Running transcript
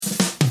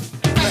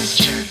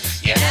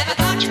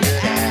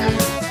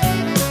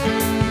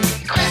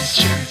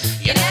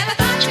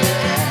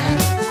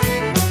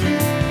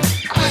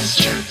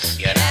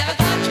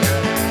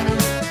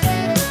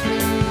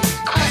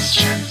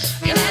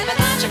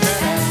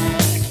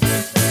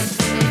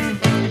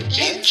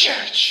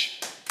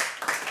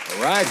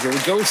right, here we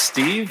go,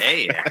 Steve.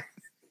 Hey, this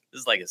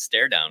is like a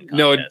stare down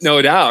contest.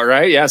 No doubt,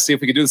 right? Yeah, see if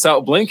we can do this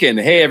out blinking.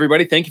 Hey,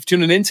 everybody, thank you for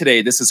tuning in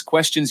today. This is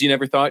Questions You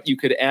Never Thought You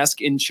Could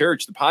Ask in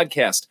Church, the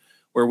podcast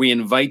where we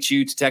invite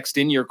you to text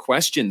in your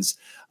questions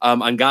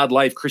on God,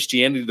 life,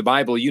 Christianity, the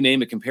Bible, you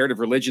name it, comparative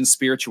religion,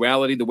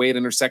 spirituality, the way it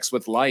intersects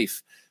with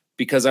life.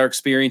 Because our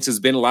experience has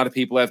been a lot of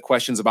people have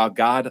questions about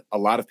God. A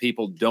lot of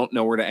people don't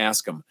know where to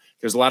ask them.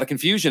 There's a lot of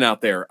confusion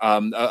out there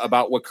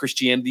about what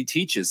Christianity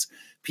teaches.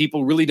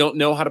 People really don't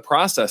know how to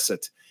process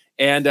it.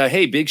 And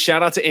hey, big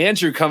shout out to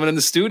Andrew coming in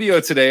the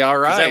studio today. All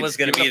right. That was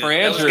going to be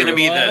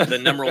the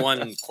number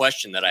one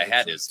question that I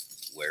had is,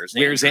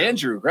 Where's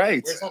Andrew?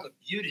 Right. Where's all the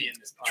beauty in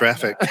this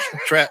podcast?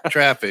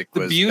 Traffic.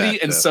 The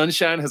beauty and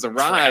sunshine has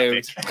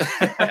arrived.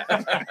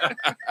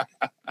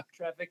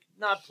 Traffic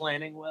not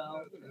planning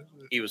well.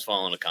 He was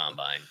following a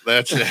combine.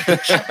 That's it.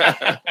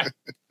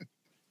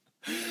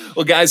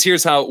 Well, guys,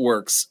 here's how it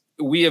works.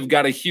 We have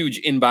got a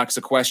huge inbox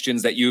of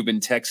questions that you've been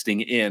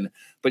texting in,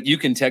 but you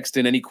can text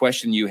in any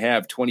question you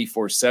have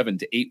 24/7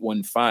 to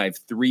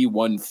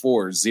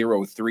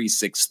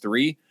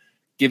 815-314-0363.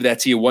 Give that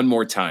to you one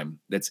more time.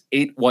 That's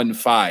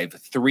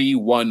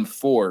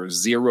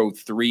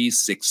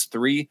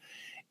 815-314-0363.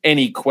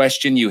 Any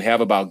question you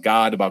have about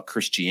God, about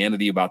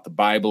Christianity, about the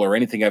Bible, or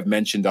anything I've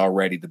mentioned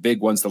already, the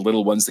big ones, the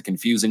little ones, the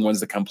confusing ones,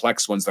 the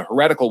complex ones, the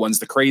heretical ones,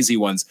 the crazy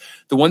ones,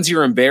 the ones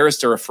you're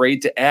embarrassed or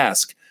afraid to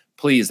ask,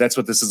 please, that's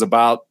what this is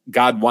about.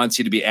 God wants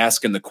you to be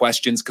asking the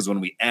questions, because when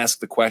we ask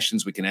the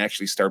questions, we can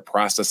actually start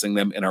processing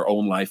them in our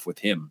own life with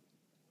Him.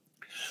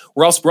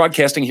 We're also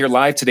broadcasting here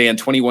live today on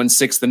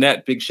 21.6 The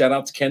Net. Big shout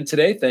out to Kent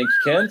today. Thank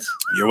you, Kent.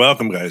 You're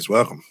welcome, guys.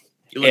 Welcome.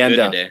 You look good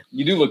today.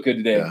 You do look good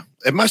today. Yeah.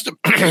 It must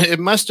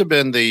have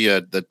been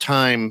the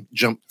time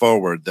jump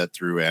forward that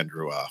threw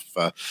Andrew off.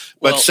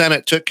 But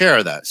Senate took care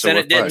of that. So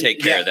Senate did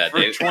take care of that. For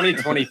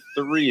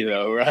 2023,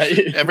 though,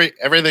 right?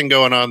 Everything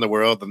going on in the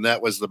world, and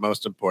that was the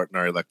most important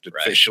our elected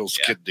officials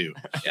could do.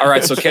 Yeah. All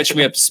right, so catch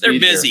me up to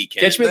speed. They're busy,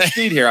 Ken. Catch me up to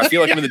speed here. I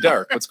feel like I'm in the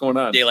dark. What's going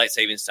on? Daylight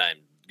savings time.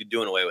 You're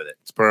doing away with it.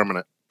 It's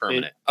permanent.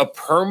 A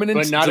permanent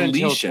but not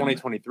deletion. Until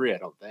 2023, I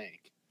don't think.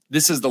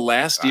 This is the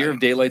last year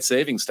of daylight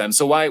savings time.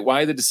 So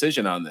why the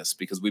decision on this?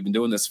 Because we've been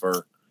doing this for...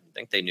 I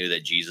think they knew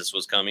that Jesus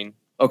was coming.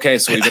 Okay,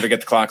 so we better get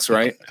the clocks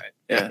right. Right.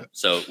 Yeah.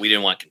 So we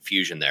didn't want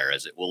confusion there.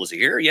 Is he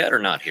here yet or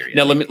not here yet?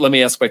 Now let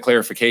me ask by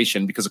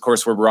clarification, because of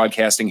course we're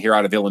broadcasting here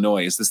out of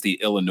Illinois. Is this the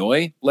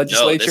Illinois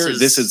legislature? No,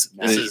 this is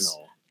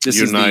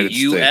the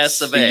U.S.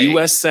 of A. The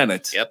U.S.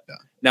 Senate. Yep.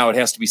 Now it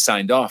has to be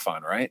signed off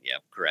on, right?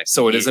 Yep, correct.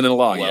 So it isn't in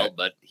law yet.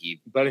 But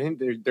I think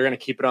they're going to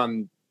keep it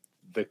on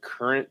the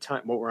current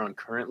time, what we're on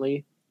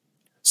currently.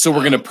 So we're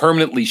going to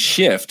permanently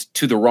shift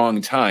to the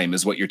wrong time,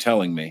 is what you're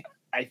telling me.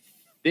 I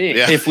think.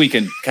 Yeah. If we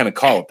can kind of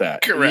call it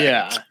that. Correct.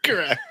 Yeah.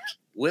 Correct.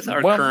 With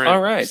our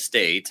current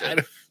state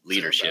of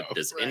leadership,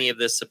 does any of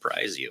this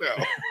surprise you?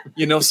 No.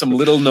 You know, some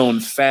little known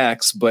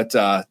facts, but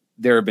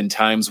there have been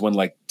times when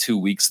like 2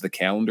 weeks of the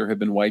calendar have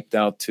been wiped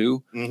out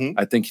too. Mm-hmm.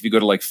 I think if you go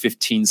to like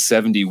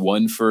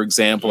 1571, for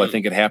example, I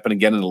think it happened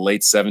again in the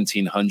late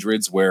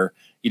 1700s where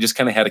you just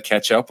kind of had to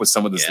catch up with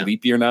some of this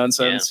leap year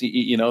nonsense.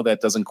 You know, that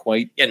doesn't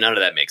quite. Yeah, none of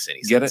that makes any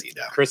get sense it?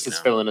 either. Chris is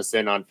filling us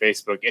in on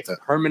Facebook. It's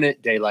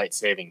permanent daylight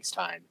savings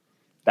time.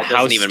 The That house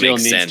doesn't even still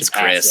make needs sense, to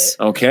pass Chris.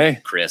 it.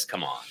 Okay. Chris,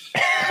 come on.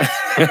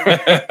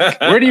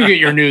 Where do you get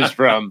your news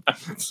from?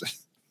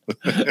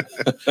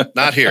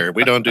 Not here.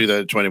 We don't do that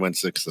at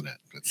 21.6 The Net.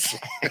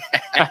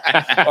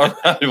 All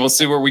right, we'll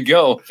see where we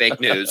go. Fake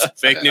news.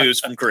 Fake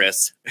news from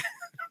Chris.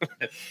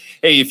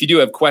 Hey, if you do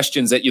have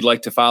questions that you'd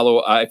like to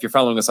follow, if you're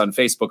following us on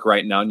Facebook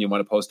right now and you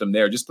want to post them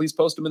there, just please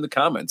post them in the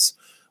comments.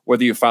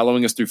 Whether you're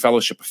following us through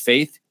Fellowship of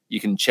Faith, you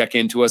can check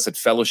into us at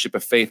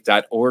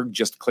fellowshipoffaith.org.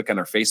 Just click on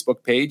our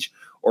Facebook page.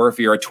 Or if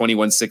you're at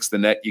 21.6 The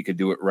Net, you could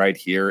do it right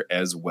here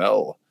as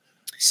well.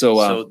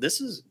 So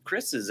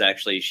Chris is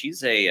actually,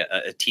 she's a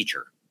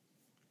teacher.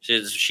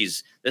 This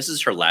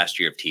is her last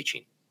year of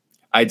teaching.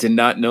 I did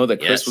not know that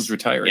Chris was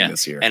retiring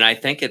this year. And I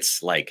think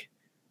it's like,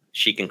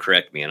 she can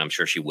correct me, and I'm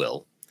sure she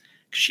will,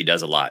 because she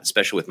does a lot,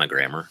 especially with my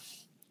grammar.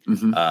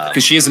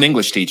 Because she is an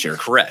English teacher.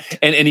 Correct.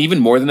 And even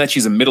more than that,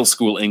 she's a middle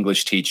school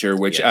English teacher,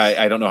 which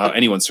I don't know how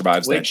anyone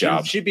survives that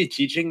job. Should she be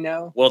teaching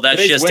now? Well, that's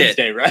Today's just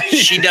Wednesday, it. Right?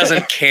 She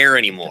doesn't care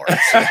anymore.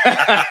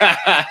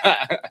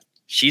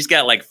 She's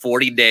got like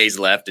 40 days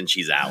left, and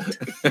she's out.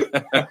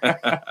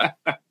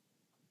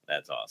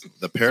 That's awesome.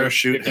 The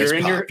parachute if you're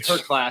in her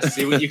class,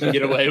 see what you can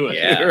get away with.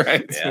 Yeah,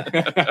 right.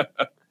 Yeah.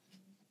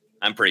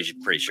 I'm pretty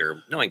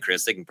sure, knowing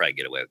Chris, they can probably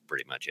get away with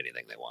pretty much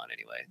anything they want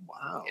anyway.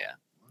 Wow. Yeah.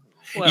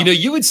 Well, you know,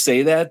 you would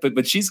say that,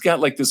 but she's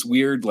got like this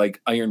weird like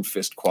iron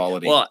fist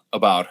quality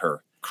about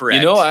her. Correct.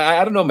 You know,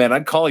 I don't know, man.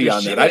 I'd call you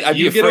on that. I'd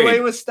be afraid. Get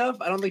away with stuff?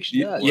 I don't think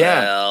she does.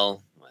 Yeah.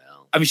 Well.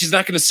 I mean, she's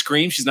not going to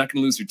scream. She's not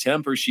going to lose her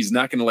temper. She's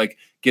not going to like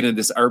get into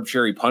this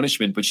arbitrary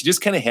punishment, but she just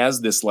kind of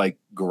has this like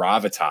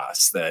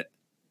gravitas that.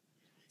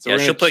 So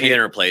she'll put you in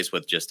her place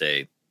with just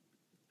a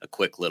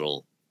quick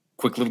little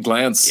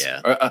glance.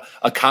 Yeah.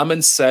 A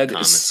comment said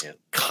as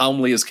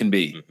calmly as can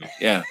be. Mm-hmm.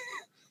 Yeah.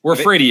 We're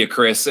afraid of you,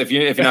 Chris, if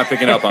you're not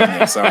picking up on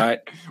this, all right?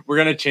 We're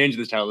going to change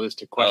the title list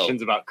to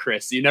questions about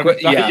Chris. You never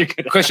thought you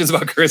could. Questions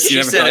about Chris. You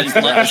never thought you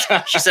could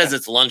ask. She says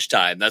it's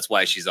lunchtime. That's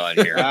why she's on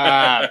here.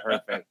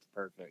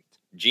 Perfect.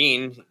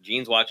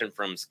 Gene's watching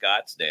from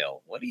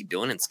Scottsdale. What are you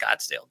doing in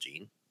Scottsdale,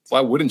 Gene?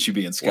 Why wouldn't you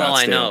be in Scottsdale? Well,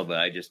 I know, but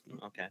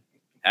okay.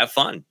 Have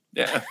fun.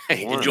 Yeah.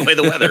 Enjoy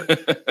the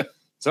weather.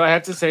 So I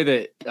have to say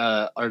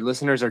that our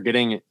listeners are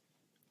getting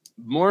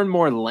more and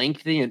more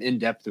lengthy and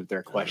in-depth with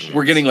their questions.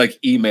 We're getting like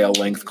email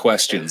length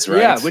questions, right?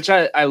 Yeah, which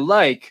I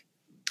like,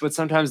 but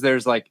sometimes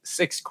there's like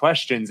 6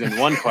 questions in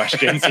one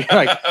question. So you're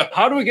like,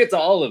 how do we get to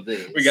all of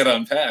these? We got to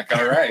unpack.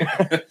 All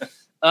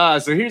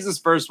right. So here's this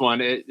first one.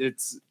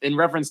 It's in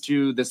reference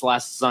to this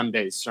last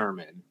Sunday's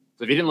sermon.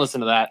 So if you didn't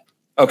listen to that,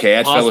 okay,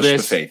 at pause Fellowship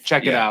this, of Faith.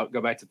 check it out.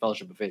 Go back to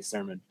Fellowship of Faith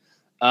sermon.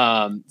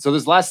 So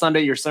this last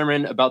Sunday, your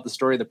sermon about the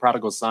story of the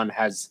prodigal son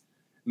has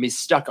me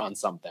stuck on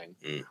something.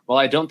 While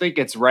I don't think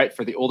it's right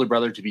for the older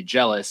brother to be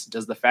jealous,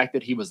 does the fact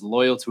that he was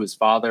loyal to his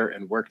father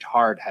and worked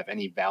hard have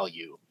any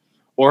value?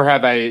 Or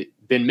have I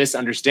been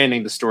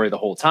misunderstanding the story the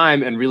whole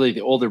time, and really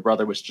the older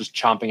brother was just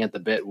chomping at the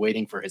bit,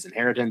 waiting for his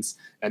inheritance,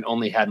 and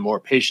only had more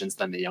patience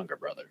than the younger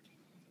brother?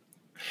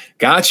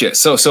 Gotcha.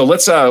 So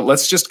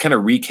let's just kind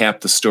of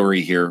recap the story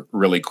here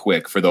really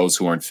quick for those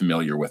who aren't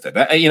familiar with it.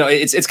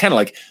 It's kind of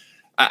like,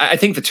 I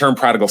think the term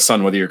prodigal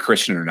son, whether you're a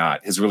Christian or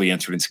not, has really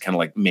entered into kind of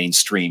like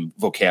mainstream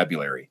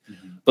vocabulary.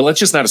 Mm-hmm. But let's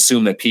just not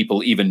assume that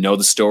people even know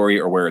the story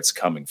or where it's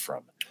coming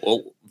from.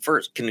 Well,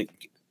 first,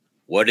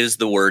 what does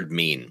the word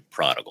mean,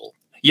 prodigal?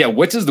 Yeah,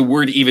 what does the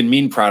word even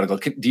mean, prodigal?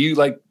 Do you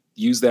like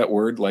use that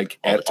word like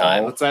all the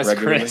time? Let's ask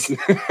Chris.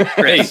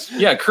 Chris. Hey,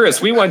 yeah,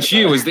 Chris, we want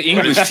you as the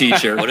English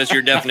teacher. What is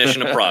your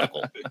definition of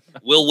prodigal?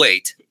 We'll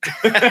wait.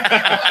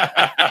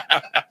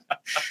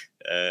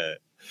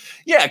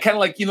 Yeah, kind of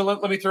like,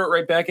 let me throw it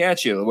right back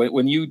at you.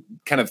 When you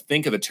kind of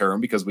think of the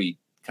term, because we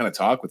kind of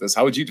talk with this,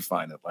 how would you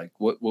define it? Like,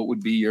 what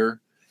would be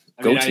your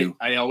go-to?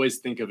 I always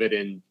think of it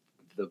in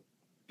the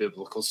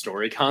biblical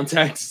story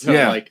context. So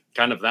like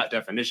kind of that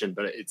definition,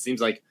 but it seems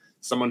like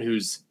someone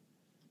who's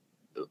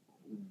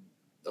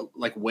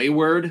like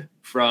wayward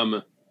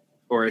from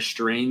or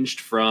estranged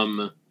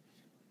from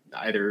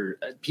either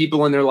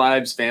people in their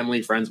lives,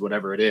 family, friends,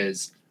 whatever it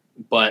is,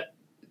 but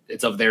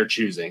it's of their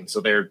choosing.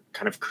 So they're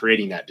kind of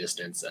creating that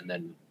distance and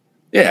then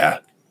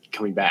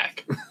coming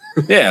back.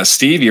 Yeah.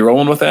 Steve, you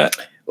rolling with that?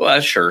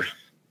 Well, sure.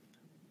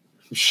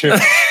 Sure.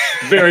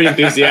 Very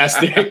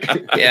enthusiastic.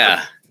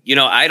 Yeah.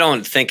 I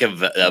don't think of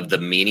the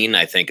meaning.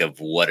 I think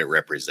of what it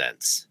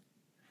represents.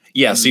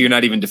 Yeah. So you're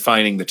not even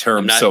defining the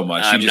term so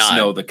much. You just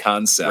know the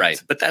concept.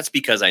 Right. But that's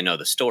because I know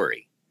the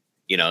story.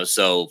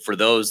 So for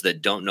those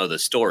that don't know the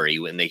story,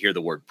 when they hear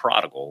the word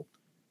prodigal,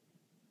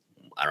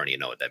 I don't even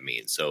know what that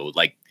means. So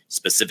like,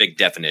 specific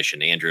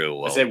definition,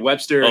 Andrew. I said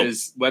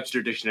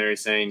Webster Dictionary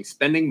saying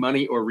spending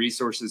money or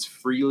resources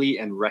freely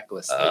and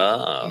recklessly,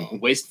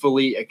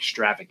 wastefully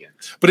extravagant.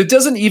 But it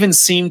doesn't even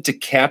seem to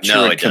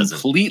capture it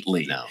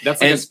completely. No.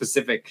 That's like a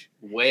specific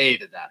way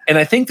to that. And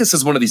I think this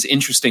is one of these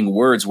interesting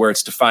words where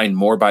it's defined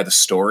more by the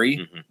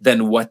story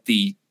than what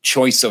the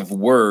choice of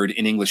word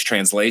in English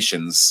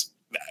translations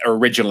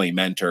originally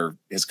meant or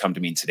has come to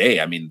mean today.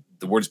 I mean,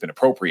 the word's been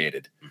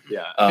appropriated.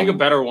 Yeah, I think a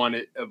better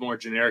one, a more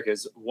generic,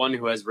 is one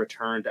who has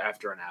returned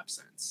after an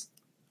absence.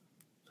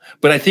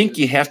 But I think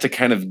you have to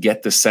kind of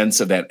get the sense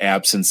of that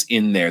absence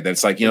in there.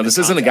 That's like, this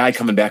isn't a guy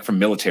coming back from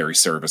military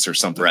service or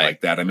something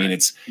like that. I mean,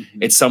 it's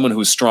someone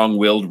who's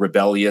strong-willed,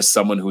 rebellious,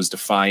 someone who's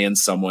defiant,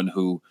 someone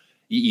who,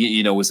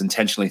 was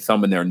intentionally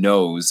thumbing their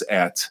nose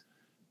at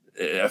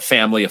a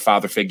family, a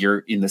father figure,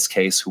 in this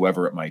case,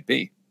 whoever it might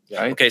be.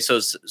 Right? Okay,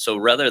 so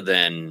rather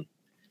than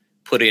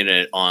putting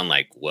it on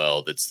like,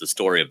 well, that's the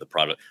story of the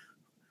prodigal,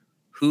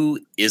 who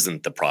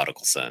isn't the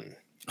prodigal son?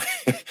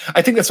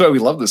 I think that's why we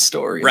love this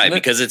story. Right,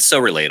 because it's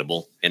so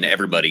relatable and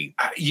everybody.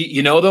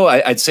 Though,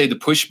 I'd say the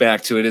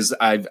pushback to it is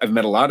I've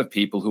met a lot of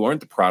people who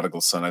aren't the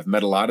prodigal son. I've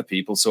met a lot of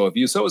people. So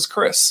is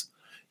Chris,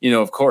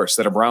 of course,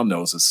 that are brown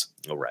noses.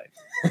 Oh, right.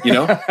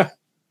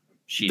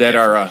 She is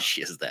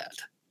that.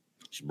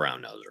 She's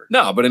brown noser.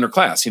 No, but in her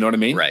class, you know what I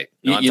mean? Right.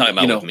 No, I'm talking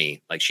about with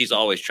me. Like, she's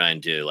always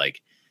trying to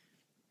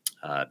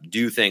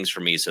do things for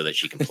me so that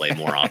she can play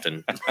more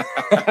often.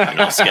 And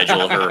I'll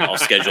schedule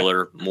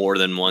her more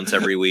than once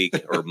every week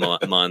or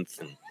month.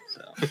 And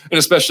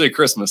especially at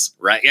Christmas.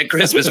 Right. At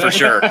Christmas for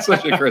sure.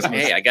 Especially at Christmas.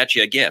 Hey, I got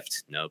you a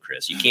gift. No,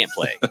 Chris, you can't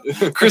play.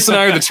 Chris and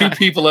I are the two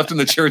people left in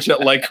the church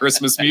that like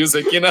Christmas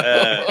music,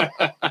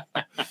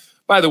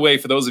 By the way,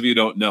 for those of you who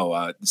don't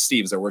know,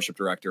 Steve is our worship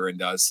director,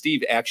 and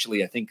Steve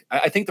actually, I think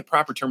the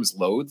proper term is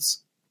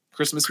loathes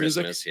Christmas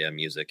music. Yeah,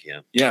 music,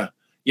 Yeah.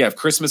 If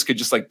Christmas could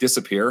just like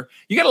disappear,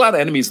 you got a lot of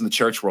enemies in the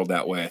church world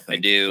that way. I think.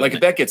 I do. Like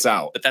if that gets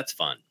out, but that's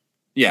fun.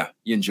 Yeah,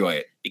 you enjoy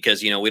it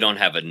because we don't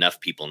have enough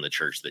people in the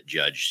church that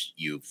judge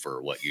you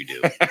for what you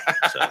do.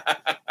 So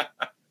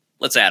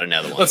let's add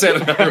another one.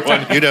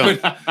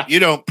 You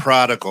don't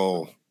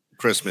prodigal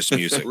Christmas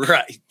music,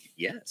 right?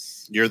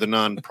 Yes, you're the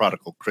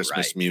non-prodigal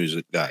Christmas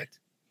music guy.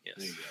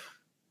 Yes.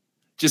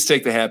 Just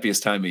take the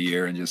happiest time of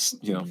year and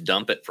just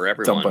dump it for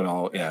everyone. Dump it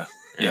all. Yeah.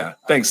 Yeah.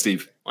 Thanks,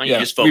 Steve. Why don't you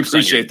just we focus on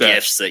your appreciate that.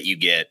 gifts that you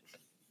get?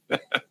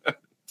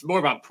 It's more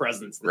about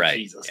presence than Right,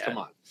 Jesus. yeah. Come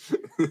on.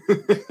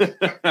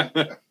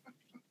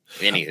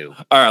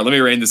 Anywho, All right, let me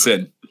rein this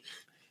in.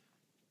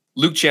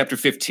 Luke chapter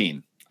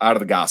 15, out of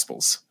the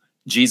Gospels.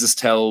 Jesus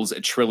tells a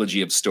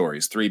trilogy of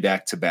stories, 3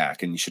 back to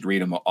back, and you should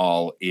read them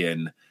all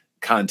in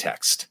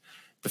context.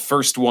 The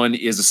first one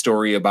is a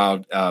story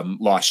about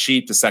lost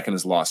sheep. The second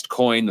is lost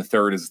coin. The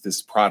third is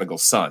this prodigal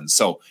son.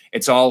 So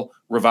it's all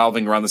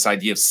revolving around this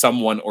idea of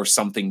someone or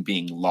something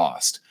being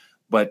lost.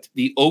 But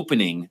the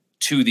opening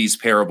to these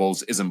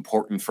parables is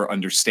important for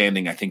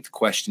understanding, I think, the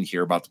question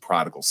here about the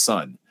prodigal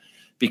son.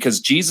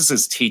 Because Jesus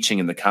is teaching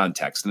in the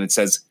context, and it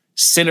says,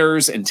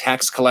 sinners and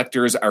tax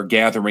collectors are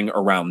gathering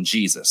around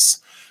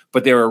Jesus.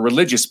 But there are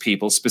religious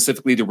people,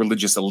 specifically the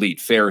religious elite,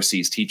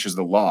 Pharisees, teachers of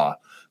the law,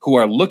 who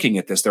are looking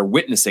at this, they're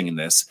witnessing in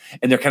this,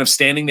 and they're kind of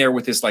standing there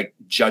with this like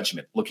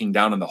judgment, looking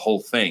down on the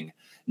whole thing,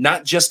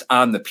 not just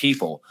on the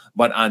people,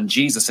 but on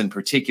Jesus in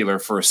particular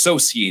for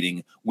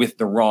associating with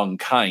the wrong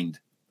kind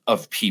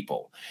of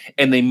people.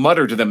 And they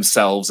mutter to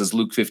themselves, as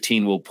Luke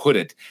 15 will put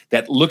it,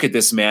 that look at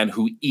this man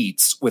who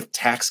eats with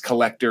tax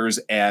collectors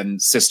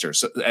and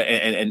sisters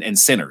and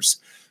sinners.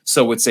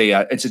 So it's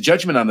a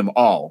judgment on them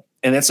all.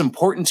 And that's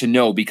important to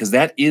know because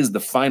that is the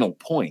final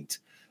point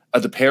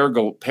of the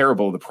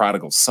parable of the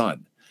prodigal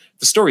son.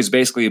 The story is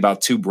basically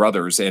about 2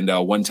 brothers, and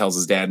one tells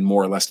his dad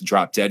more or less to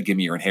drop dead, give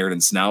me your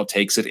inheritance now,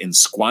 takes it and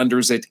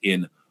squanders it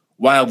in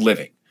wild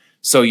living.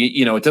 So,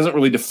 you know, it doesn't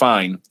really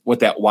define what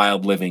that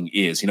wild living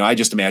is. You know, I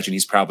just imagine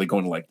he's probably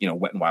going to like, you know,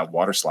 wet and wild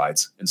water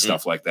slides and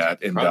stuff like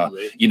that. And,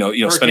 you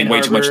know, spending way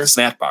too much at the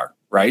snack bar,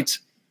 right?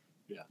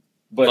 Yeah.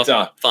 But,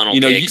 funnel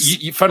you know,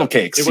 cakes. funnel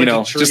cakes, They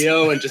went to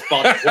Trio and just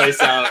bought the place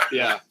out.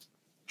 Yeah.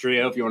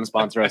 Trio, if you want to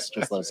sponsor us,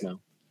 just let us know.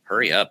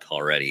 Hurry up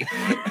already.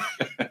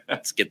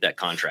 Let's get that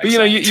contract. But, you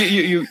know,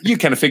 signed. you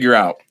kind of figure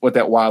out what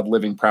that wild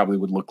living probably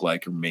would look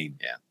like or mean.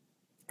 Yeah.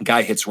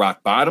 Guy hits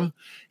rock bottom.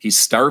 He's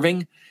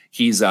starving.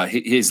 He's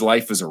his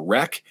life is a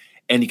wreck.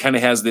 And he kind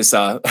of has this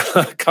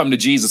come to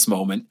Jesus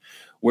moment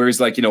where he's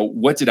like, you know,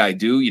 what did I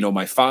do? You know,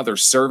 my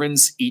father's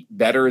servants eat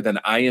better than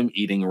I am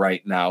eating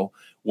right now.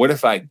 What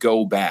if I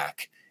go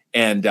back?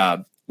 And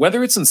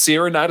whether it's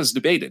sincere or not is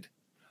debated.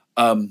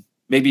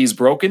 Maybe he's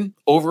broken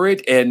over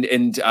it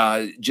and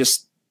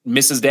just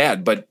misses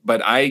dad. But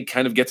I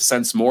kind of get the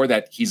sense more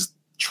that he's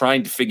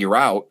trying to figure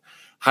out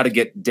how to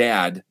get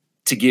dad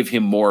to give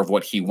him more of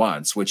what he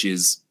wants, which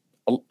is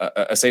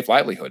a safe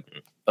livelihood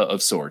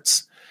of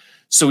sorts.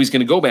 So he's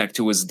going to go back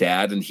to his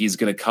dad and he's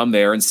going to come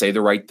there and say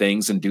the right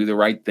things and do the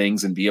right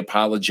things and be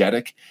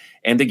apologetic.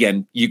 And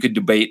again, you could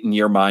debate in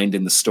your mind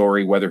in the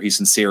story whether he's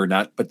sincere or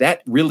not, but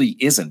that really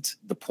isn't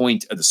the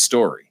point of the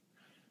story.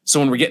 So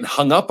when we're getting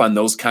hung up on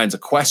those kinds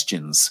of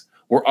questions,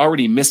 we're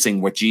already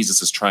missing what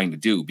Jesus is trying to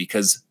do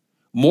because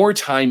more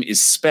time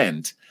is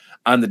spent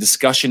on the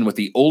discussion with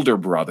the older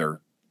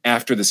brother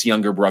after this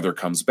younger brother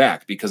comes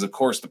back. Because, of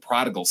course, the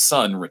prodigal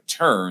son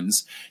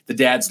returns. The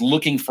dad's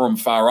looking for him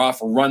far off,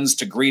 runs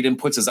to greet him,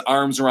 puts his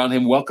arms around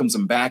him, welcomes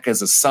him back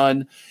as a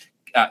son,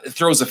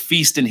 throws a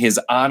feast in his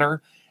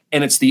honor.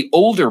 And it's the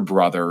older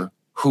brother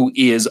who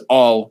is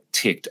all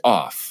ticked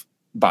off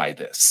by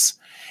this.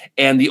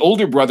 And the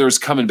older brother is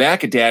coming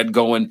back at dad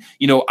going,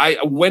 you know,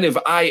 when have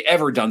I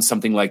ever done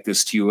something like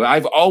this to you?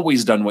 I've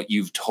always done what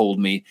you've told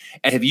me.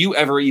 And have you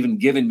ever even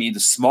given me the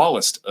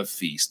smallest of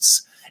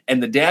feasts?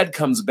 And the dad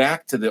comes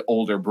back to the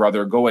older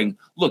brother going,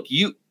 look,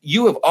 you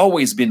have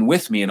always been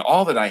with me and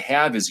all that I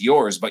have is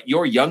yours. But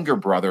your younger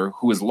brother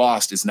who is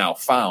lost is now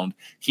found.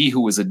 He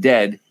who was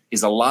dead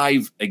is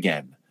alive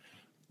again.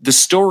 The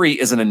story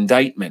is an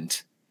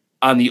indictment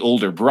on the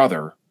older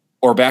brother,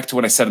 or back to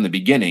what I said in the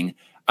beginning,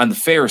 on the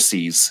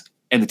Pharisees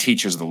and the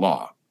teachers of the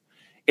law.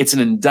 It's an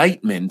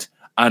indictment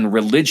on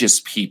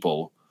religious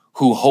people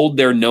who hold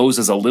their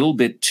noses a little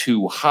bit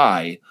too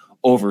high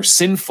over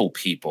sinful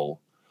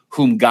people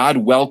whom God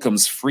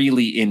welcomes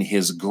freely in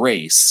his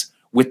grace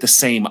with the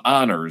same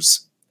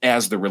honors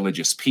as the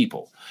religious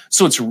people.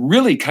 So it's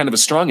really kind of a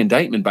strong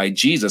indictment by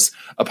Jesus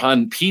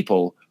upon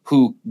people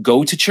who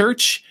go to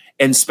church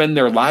and spend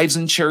their lives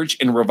in church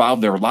and revolve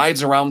their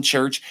lives around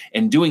church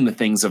and doing the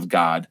things of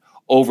God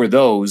over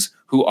those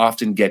who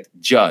often get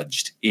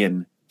judged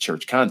in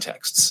church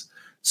contexts.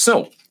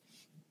 So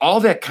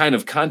all that kind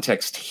of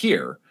context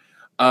here,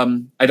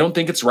 I don't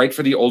think it's right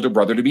for the older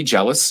brother to be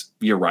jealous.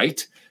 You're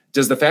right.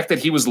 Does the fact that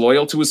he was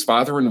loyal to his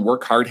father and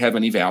work hard have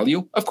any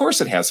value? Of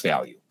course it has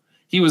value.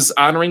 He was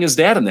honoring his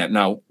dad in that.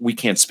 Now, we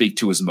can't speak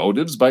to his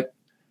motives, but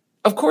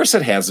of course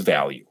it has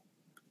value.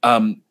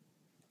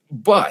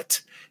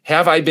 But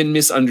have I been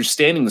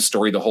misunderstanding the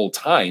story the whole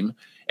time?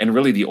 And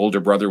really the older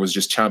brother was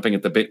just chomping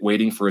at the bit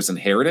waiting for his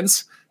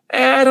inheritance?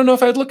 I don't know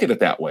if I'd look at it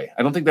that way.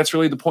 I don't think that's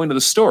really the point of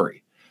the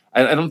story.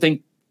 I don't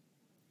think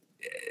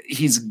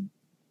he's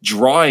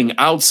drawing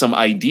out some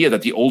idea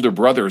that the older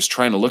brother is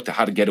trying to look to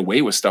how to get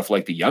away with stuff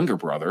like the younger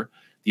brother.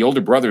 The older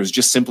brother is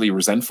just simply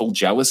resentful,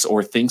 jealous,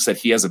 or thinks that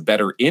he has a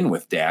better in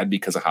with dad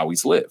because of how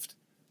he's lived.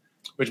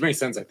 Which makes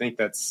sense. I think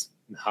that's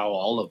how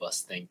all of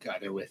us think,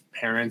 either with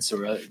parents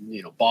or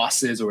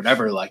bosses or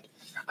whatever. Like,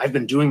 I've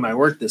been doing my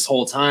work this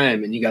whole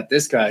time, and you got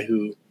this guy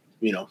who,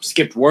 you know,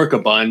 skipped work a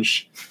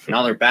bunch.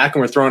 Now they're back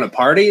and we're throwing a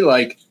party.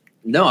 Like,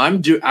 no, I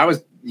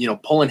was, you know,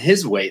 pulling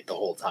his weight the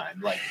whole time.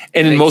 Like,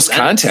 and in most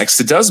contexts,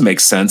 it does make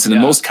sense. And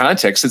in most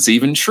contexts, it's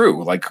even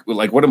true. Like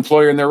what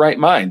employer in their right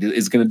mind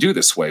is going to do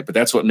this way? But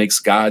that's what makes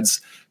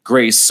God's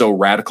grace so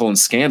radical and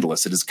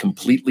scandalous. It is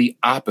completely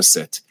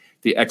opposite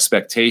the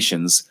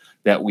expectations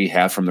that we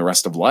have from the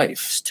rest of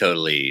life. It's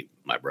totally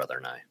my brother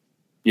and I.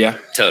 Yeah.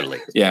 Totally.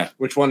 Yeah.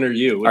 Which one are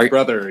you? Which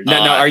brother are you?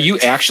 Now, are you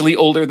actually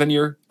older than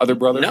your other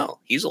brother? No,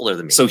 he's older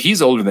than me. So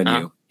he's older than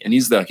you, and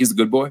he's the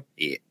good boy?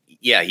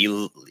 Yeah,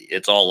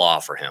 it's all law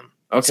for him.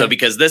 Okay. So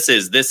because this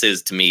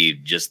is to me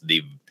just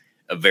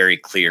a very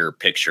clear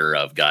picture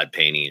of God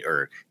painting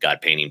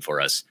for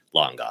us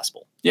law and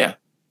gospel. Yeah.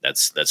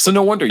 That's so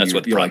no wonder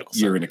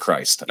you're into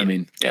Christ. I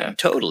mean, yeah.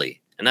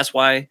 Totally. And that's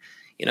why,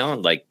 you know,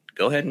 like,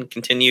 go ahead and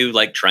continue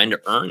like trying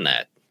to earn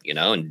that, you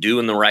know, and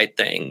doing the right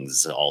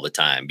things all the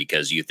time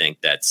because you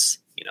think that's,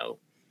 you know,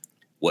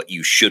 what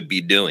you should be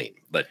doing.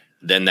 But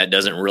then that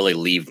doesn't really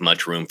leave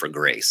much room for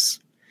grace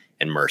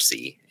and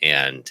mercy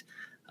and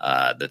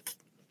I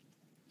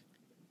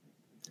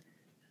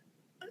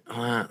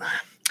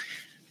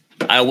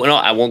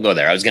won't go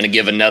there. I was going to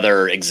give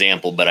another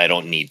example, but I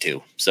don't need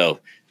to.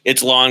 So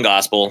it's law and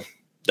gospel.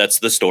 That's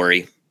the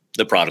story.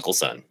 The prodigal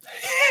son.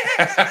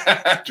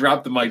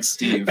 Drop the mic,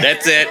 Steve.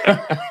 That's it.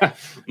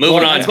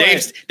 Moving on.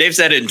 Dave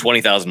said it in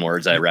 20,000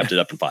 words. I wrapped it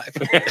up in 5.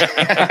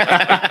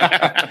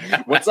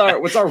 What's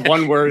our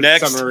one word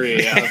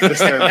summary of the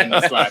sermon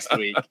this last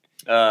week?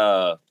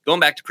 Going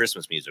back to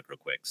Christmas music real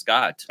quick.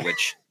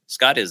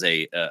 Scott is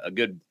a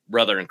good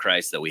brother in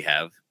Christ that we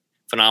have.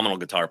 Phenomenal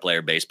guitar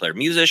player, bass player,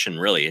 musician,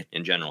 really,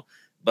 in general.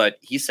 But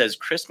he says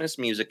Christmas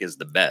music is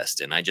the best.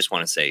 And I just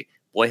want to say,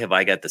 boy, have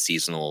I got the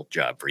seasonal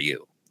job for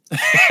you.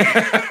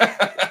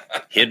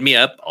 Hit me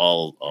up.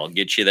 I'll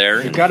get you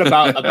there. We've got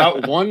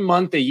about 1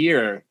 month a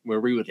year where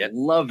we would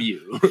love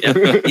you.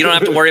 You don't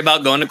have to worry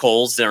about going to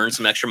Kohl's to earn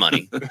some extra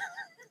money.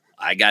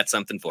 I got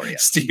something for you.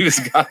 Steve's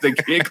got the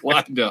gig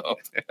lined up.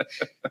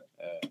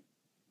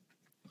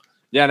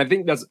 Yeah, and I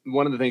think that's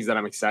one of the things that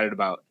I'm excited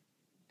about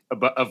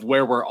of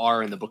where we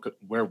are in the book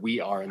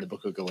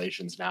of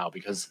Galatians now,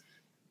 because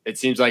it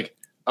seems like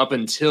up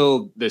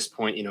until this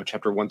point, you know,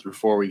 chapter 1 through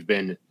 4, we've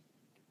been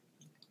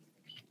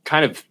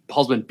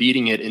Paul's been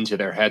beating it into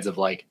their heads of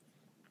like,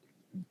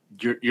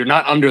 you're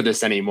not under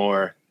this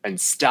anymore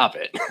and stop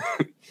it.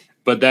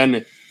 But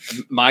then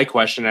my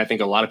question, I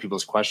think a lot of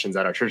people's questions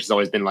at our church has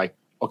always been like,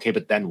 okay,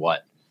 but then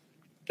what?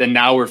 Then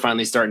now we're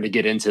finally starting to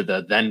get into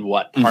the then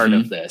what part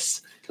of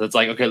this. So it's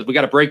like, okay, we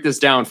got to break this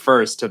down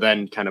first to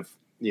then kind of,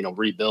 you know,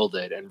 rebuild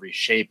it and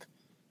reshape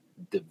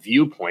the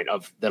viewpoint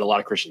of that a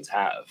lot of Christians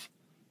have.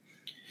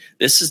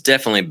 This has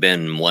definitely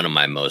been one of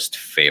my most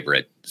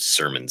favorite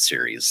sermon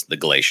series, the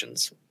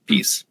Galatians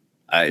piece.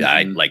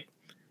 I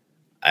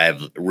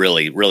have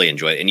really, really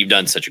enjoyed it, and you've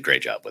done such a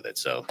great job with it.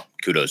 So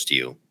kudos to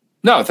you.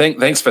 No,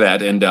 thanks for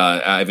that. And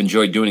I've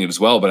enjoyed doing it as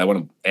well, but I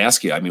want to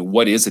ask you, I mean,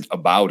 what is it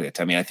about it?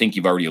 I mean, I think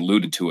you've already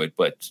alluded to it,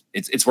 but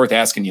it's worth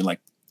asking you, like,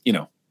 you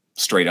know,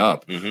 straight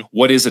up,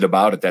 what is it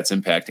about it that's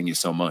impacting you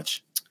so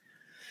much?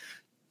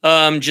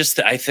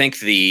 I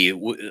think a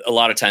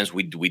lot of times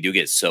we do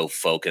get so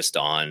focused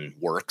on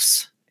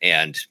works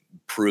and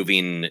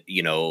proving,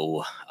 you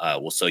know,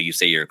 so you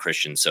say you're a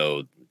Christian,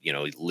 so, you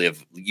know,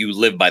 you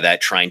live by that,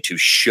 trying to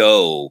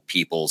show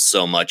people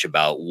so much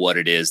about what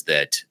it is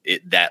that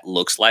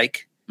looks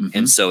like.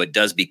 And so it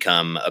does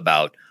become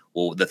about,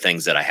 well, the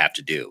things that I have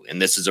to do.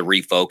 And this is a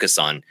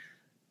refocus on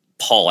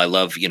Paul. I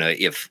love, you know,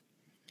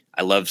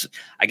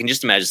 I can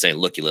just imagine saying,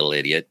 look, you little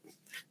idiot,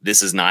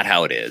 this is not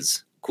how it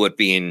is. Quit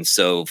being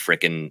so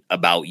freaking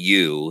about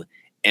you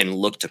and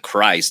look to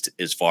Christ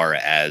as far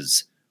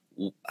as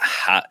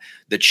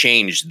the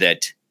change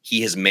that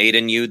he has made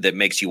in you that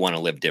makes you want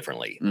to live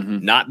differently,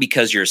 not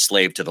because you're a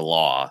slave to the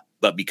law,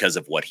 but because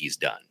of what he's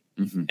done.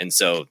 And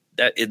so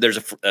there's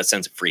a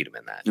sense of freedom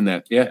in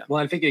that. Yeah.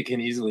 Well, I think it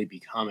can easily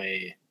become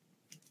a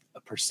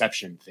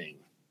perception thing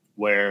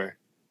where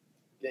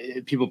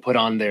people put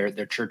on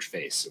their church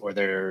face or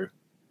their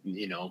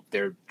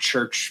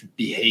church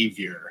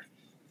behavior,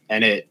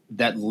 and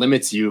that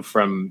limits you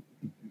from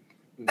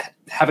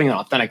having an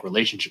authentic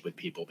relationship with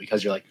people,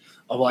 because you're like,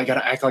 oh, well, I got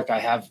to act like I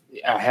have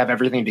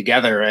everything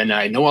together and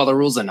I know all the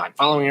rules and I'm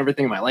following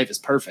everything. My life is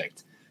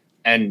perfect.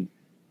 And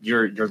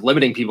you're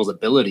limiting people's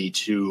ability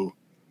to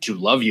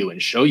love you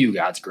and show you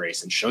God's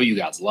grace and show you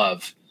God's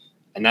love.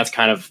 And that's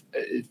kind of,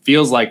 it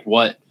feels like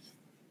what,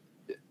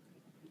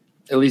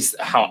 at least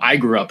how I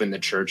grew up in the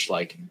church,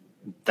 like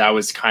that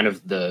was kind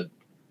of the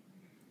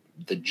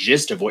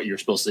gist of what you're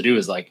supposed to do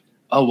is like,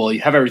 oh, well,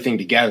 you have everything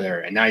together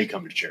and now you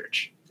come to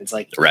church. It's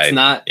like, right. It's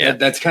not,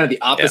 that's kind of the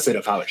opposite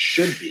of how it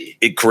should be.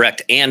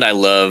 Correct. And I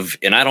love,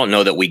 and I don't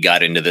know that we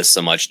got into this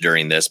so much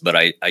during this, but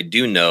I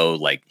do know,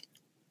 like,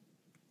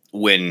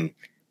 when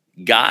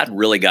God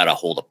really got a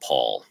hold of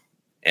Paul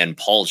and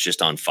Paul's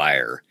just on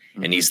fire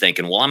and he's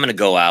thinking, well, I'm going to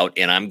go out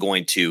and I'm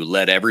going to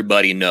let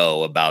everybody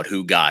know about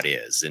who God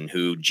is and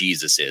who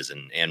Jesus is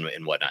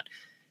and whatnot.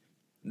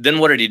 then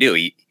what did he do?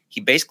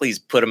 He basically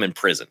put him in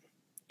prison.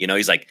 You know,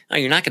 he's like, oh,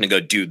 you're not going to go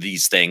do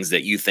these things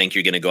that you think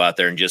you're going to go out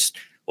there and just,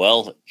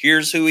 well,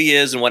 here's who he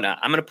is and whatnot.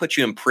 I'm going to put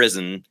you in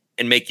prison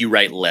and make you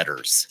write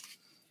letters.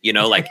 You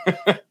know, like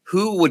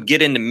who would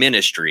get into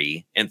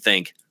ministry and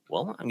think,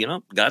 well, you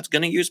know, God's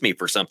going to use me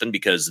for something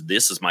because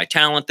this is my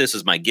talent. This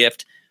is my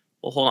gift.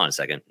 Well, hold on a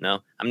second.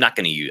 No, I'm not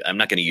going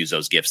to use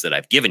those gifts that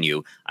I've given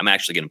you. I'm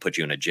actually going to put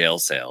you in a jail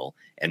cell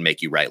and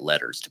make you write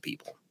letters to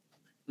people.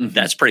 Mm-hmm.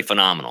 That's pretty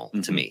phenomenal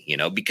to me, you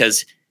know,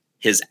 because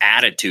his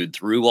attitude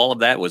through all of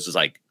that was just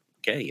like,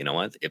 okay, you know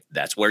what? If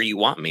that's where you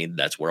want me,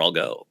 that's where I'll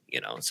go, you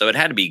know? So it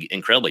had to be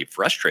incredibly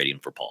frustrating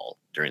for Paul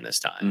during this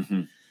time.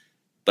 Mm-hmm.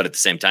 But at the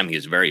same time, he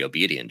was very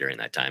obedient during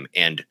that time.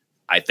 And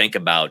I think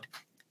about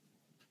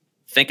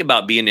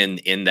being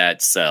in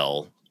that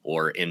cell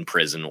or in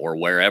prison or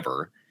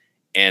wherever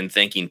and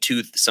thinking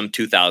some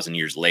 2,000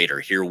 years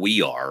later, here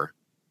we are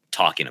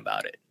talking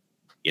about it.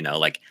 You know,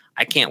 like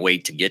I can't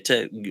wait to get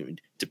to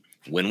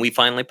when we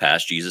finally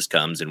pass, Jesus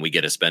comes and we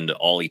get to spend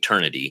all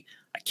eternity.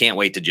 I can't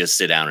wait to just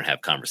sit down and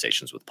have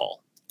conversations with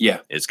Paul. Yeah.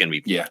 It's going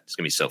to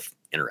be so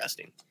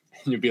interesting.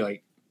 And you'd be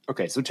like,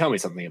 okay, so tell me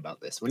something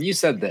about this. When you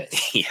said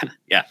this,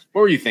 yeah.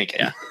 What were you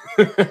thinking?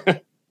 Yeah.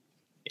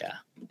 Yeah.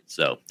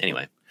 So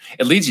anyway,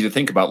 it leads you to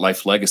think about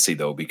life legacy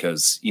though,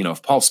 because, you know,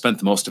 if Paul spent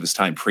the most of his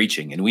time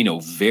preaching and we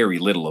know very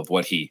little of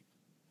what he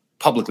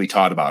publicly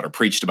taught about or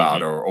preached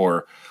about,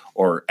 or,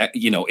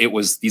 you know, it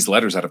was these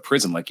letters out of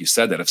prison, like you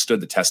said, that have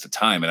stood the test of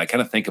time. And I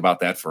kind of think about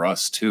that for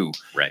us too.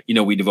 Right. You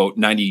know, we devote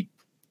 95%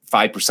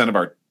 of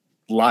our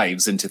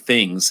lives into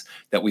things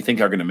that we think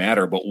are going to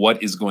matter, but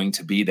what is going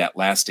to be that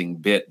lasting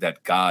bit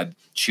that God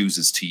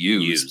chooses to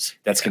use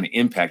that's going to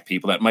impact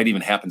people? That might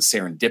even happen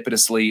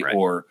serendipitously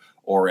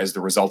or as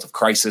the result of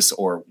crisis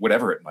or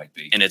whatever it might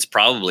be. And it's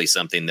probably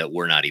something that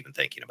we're not even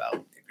thinking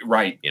about.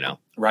 Right. You know,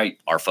 right.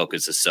 Our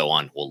focus is so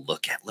on, well,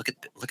 look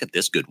at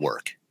this good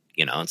work.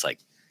 You know, it's like,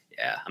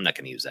 yeah, I'm not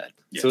going to use that.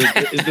 So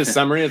is the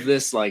summary of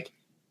this like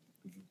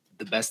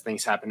the best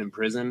things happen in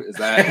prison? Is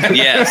that?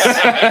 Yes.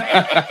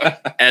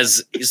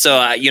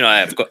 You know, I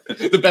have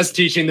the best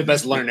teaching, the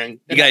best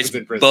learning. You guys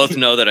both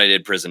know that I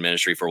did prison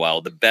ministry for a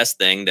while. The best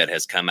thing that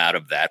has come out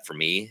of that for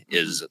me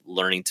is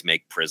learning to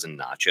make prison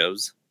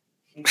nachos.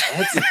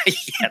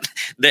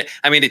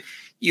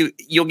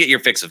 You'll get your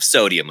fix of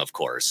sodium, of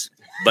course,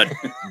 but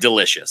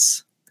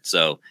delicious.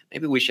 So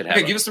maybe we should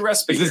have. Give us the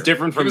recipe. Is this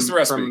different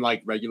from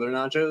like regular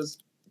nachos?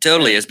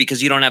 Totally is,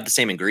 because you don't have the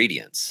same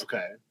ingredients.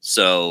 Okay.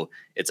 So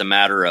it's a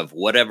matter of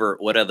what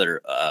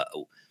other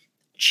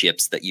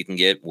chips that you can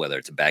get, whether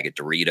it's a bag of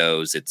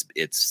Doritos,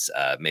 it's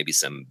maybe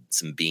some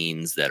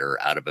beans that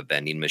are out of a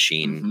vending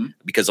machine,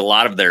 because a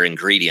lot of their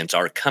ingredients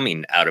are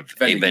coming out of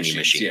a vending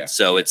machine. Yeah.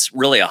 So it's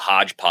really a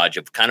hodgepodge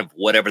of kind of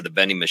whatever the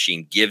vending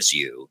machine gives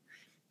you.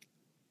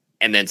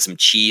 And then some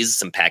cheese,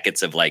 some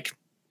packets of like,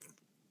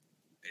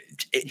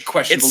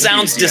 it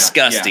sounds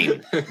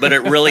disgusting, but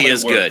it really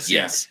is good.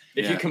 Yes.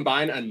 If you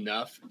combine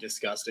enough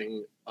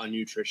disgusting,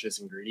 unnutritious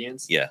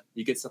ingredients, you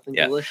get something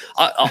delicious.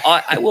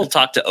 I will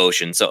talk to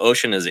Ocean. So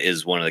Ocean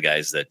is one of the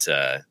guys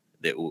that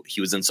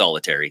he was in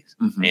solitary.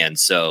 And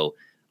so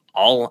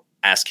I'll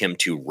ask him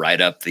to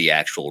write up the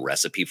actual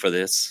recipe for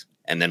this.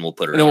 And then we'll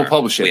put it. And then we'll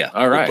publish it. Yeah,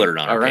 all right. We'll put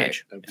it on our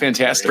page.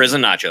 Fantastic.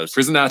 Prison nachos.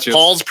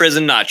 Paul's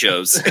prison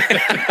nachos.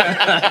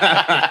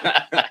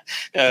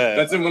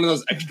 That's in one of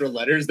those extra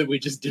letters that we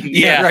just didn't.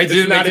 Yeah, right.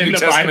 It's not in the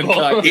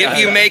Bible. If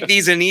you make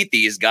these and eat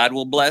these, God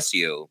will bless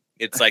you.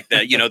 It's like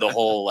the the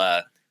whole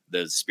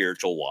the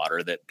spiritual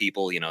water that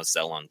people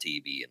sell on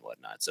TV and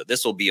whatnot. So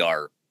this will be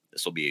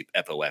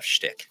FOF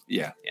shtick.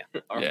 Yeah.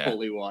 Our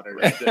holy water.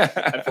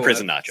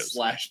 Prison nachos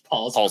 /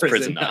 Paul's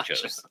prison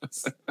nachos.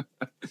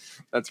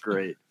 That's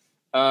great.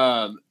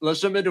 Let's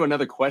jump into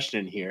another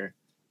question here.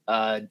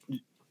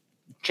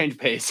 Change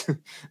pace.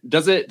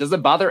 Does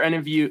it bother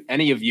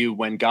any of you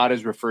when God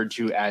is referred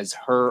to as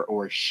her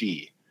or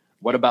she?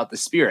 What about the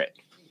Spirit?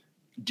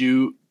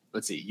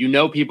 Let's see.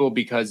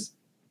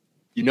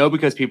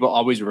 Because people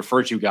always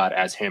refer to God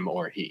as him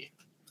or he.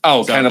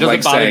 Oh, so kind of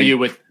like bother saying you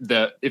with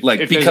the if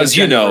because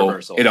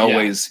reversal. It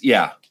always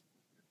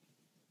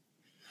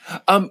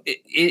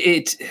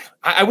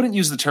I wouldn't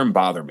use the term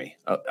bother me.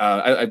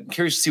 I'm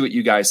curious to see what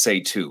you guys say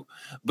too,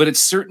 but it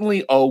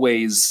certainly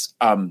always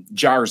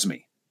jars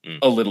me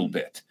a little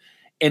bit.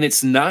 And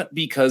it's not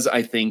because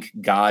I think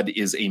God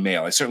is a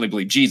male. I certainly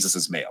believe Jesus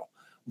is male,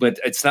 but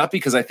it's not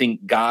because I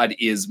think God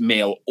is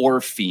male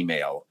or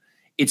female.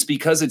 It's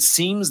because it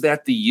seems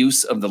that the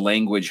use of the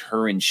language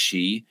her and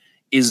she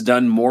is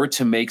done more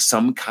to make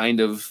some kind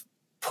of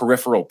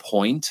peripheral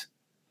point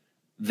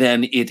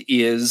than it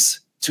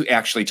is to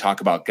actually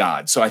talk about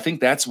God. So I think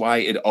that's why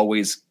it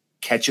always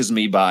catches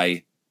me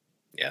by,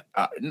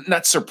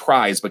 not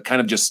surprise, but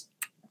kind of just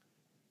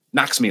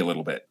knocks me a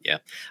little bit. Yeah.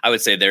 I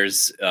would say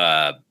there's in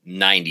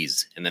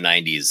the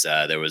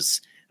 90s, there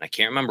was, I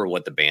can't remember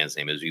what the band's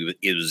name is.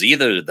 It was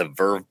either the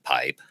Verve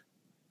Pipe,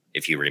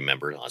 if you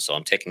remember, so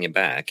I'm taking it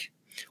back,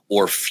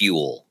 or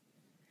Fuel.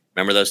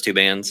 Remember those two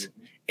bands?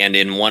 And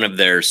in one of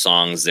their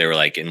songs, they were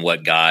like, in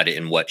what God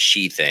and what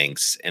she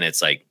thinks. And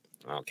it's like,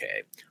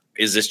 okay,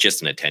 is this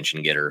just an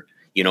attention getter?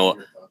 You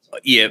know,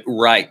 yeah,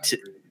 right.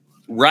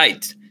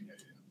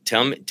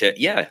 Tell me,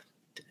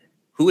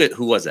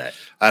 who was that?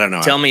 I don't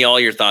know. Tell me all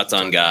your thoughts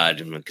on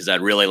God, because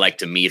I'd really like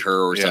to meet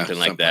her or something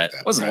like that.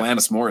 It wasn't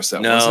Alanis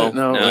Morissette, No, was it?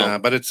 No.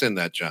 But it's in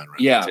that genre.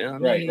 Yeah, Tell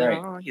right. me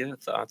all your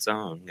thoughts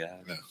on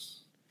God. Yeah.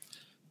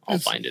 I'll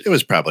find it. It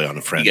was probably on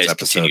a Friends You guys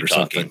episode continue or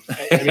talking.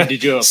 something. I mean,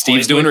 did you have a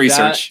Steve's point doing with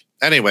research.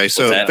 Anyway,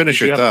 so What's that? finish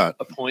Did your you have thought.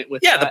 a point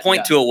with Yeah, that? the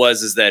point to it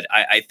was that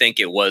I think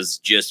it was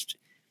just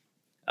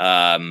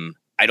I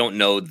don't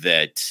know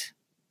that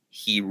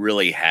he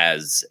really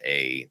has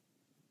I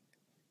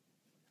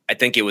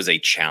think it was a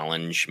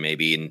challenge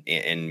maybe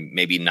and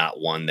maybe not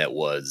one that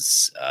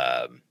was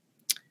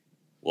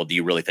well, do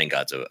you really think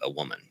God's a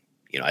woman?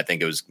 You know, I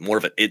think it was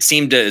it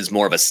seemed as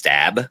more of a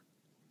stab,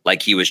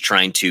 like he was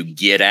trying to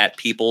get at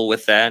people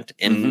with that.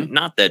 And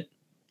not that,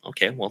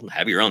 okay, well,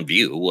 have your own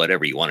view,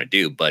 whatever you want to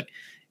do, but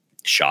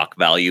shock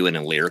value in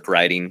a lyric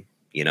writing,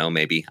 you know,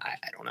 maybe, I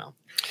don't know.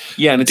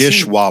 Yeah. And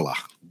Dishwalla.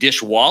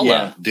 Dishwalla.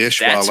 Yeah. Dishwalla.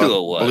 That's who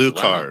it was. Blue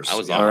Wow. cars. I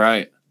was all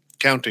right.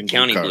 Counting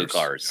blue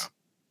cars.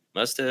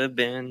 Must have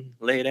been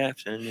late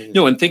afternoon.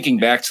 No, and thinking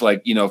back to,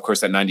 like, you know, of course,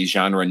 that 90s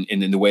genre and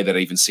in the way that I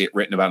even see it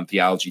written about in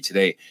theology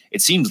today,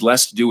 it seems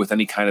less to do with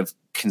any kind of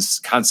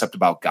concept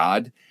about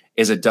God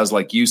as it does,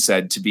 like you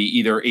said, to be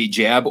either a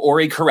jab or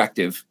a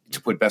corrective,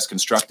 to put best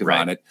constructive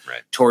on it,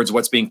 towards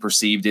what's being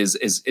perceived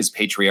as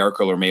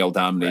patriarchal or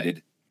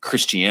male-dominated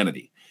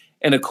Christianity.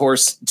 And of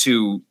course,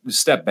 to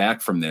step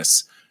back from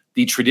this,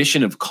 the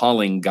tradition of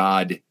calling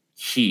God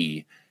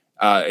he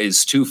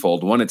is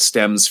twofold. One, it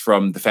stems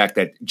from the fact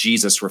that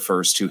Jesus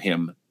refers to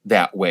him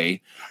that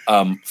way.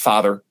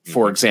 Father,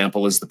 for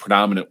example, is the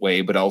predominant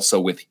way, but also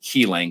with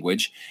he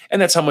language.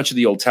 And that's how much of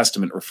the Old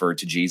Testament referred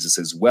to Jesus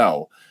as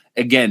well.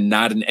 Again,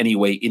 not in any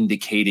way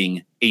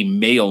indicating a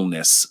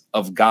maleness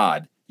of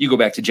God. You go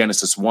back to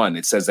Genesis 1,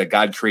 it says that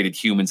God created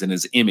humans in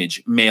his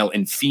image, male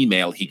and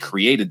female, he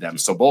created them.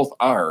 So both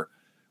are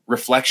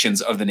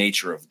reflections of the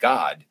nature of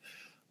God,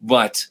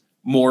 but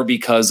more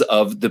because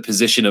of the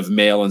position of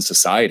male in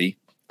society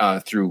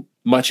through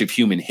much of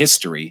human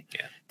history.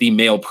 Yeah. The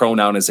male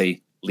pronoun is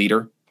a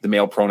leader, the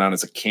male pronoun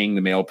is a king,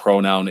 the male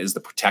pronoun is the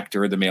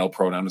protector, the male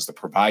pronoun is the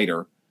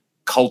provider,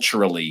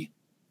 culturally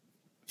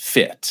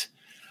fit.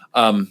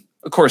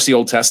 Of course, the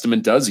Old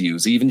Testament does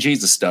use, even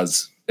Jesus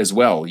does as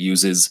well,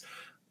 uses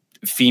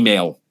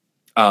female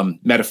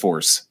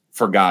metaphors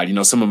for God. You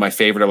know, some of my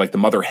favorite are like the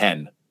mother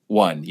hen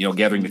one, you know,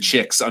 gathering the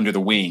chicks under the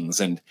wings.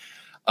 And,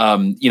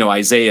 you know,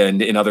 Isaiah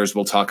and others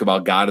will talk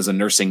about God as a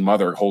nursing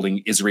mother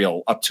holding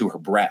Israel up to her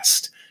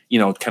breast, you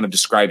know, kind of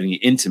describing the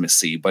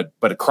intimacy, but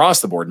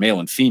across the board, male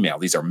and female,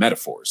 these are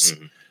metaphors.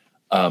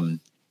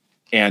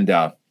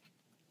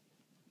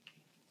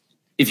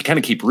 If you kind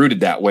of keep rooted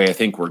that way, I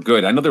think we're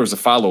good. I know there was a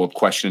follow-up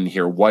question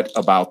here. What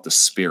about the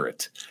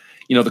Spirit?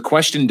 You know, the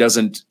question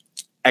doesn't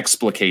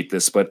explicate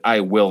this, but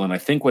I will. And I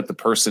think what the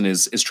person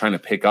is trying to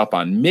pick up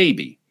on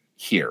maybe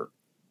here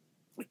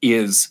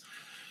is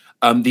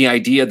the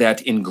idea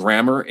that in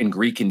grammar, in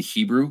Greek and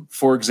Hebrew,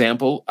 for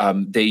example,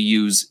 they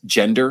use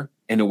gender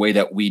in a way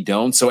that we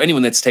don't. So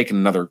anyone that's taken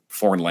another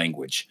foreign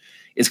language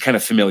is kind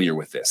of familiar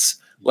with this.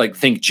 Like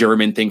think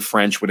German, think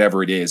French,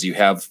 whatever it is. You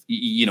have,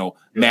 you know,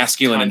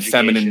 masculine and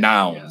feminine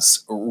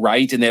nouns,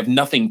 right? And they have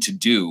nothing to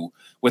do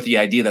with the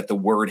idea that the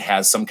word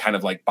has some kind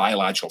of like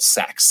biological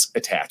sex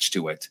attached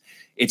to it.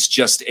 It's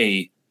just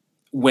a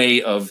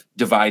way of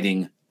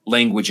dividing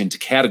language into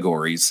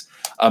categories,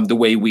 the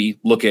way we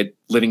look at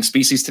living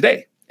species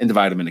today and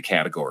divide them into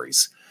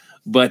categories.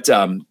 But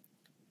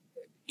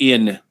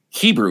in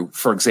Hebrew,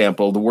 for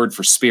example, the word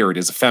for spirit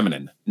is a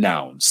feminine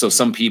noun. So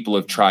some people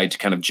have tried to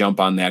kind of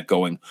jump on that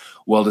going,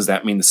 well, does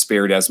that mean the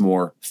spirit has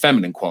more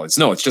feminine qualities?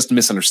 No, it's just a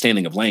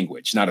misunderstanding of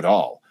language, not at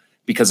all.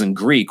 Because in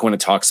Greek, when it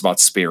talks about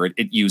spirit,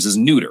 it uses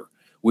neuter,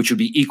 which would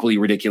be equally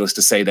ridiculous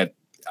to say that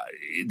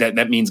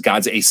that means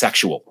God's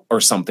asexual or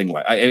something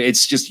like.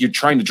 It's just you're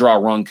trying to draw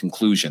wrong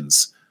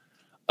conclusions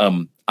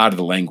out of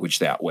the language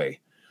that way.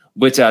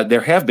 But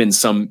there have been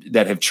some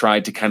that have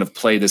tried to kind of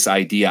play this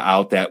idea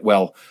out that,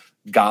 well,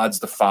 God's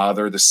the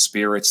father, the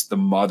spirit's the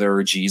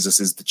mother, Jesus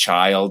is the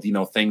child, you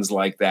know, things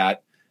like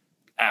that.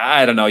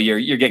 I don't know.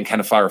 You're getting kind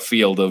of far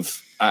afield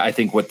of, I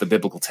think, what the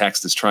biblical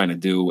text is trying to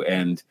do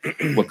and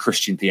what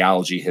Christian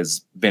theology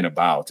has been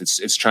about.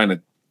 It's trying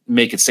to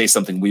make it say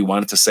something we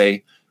want it to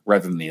say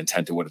rather than the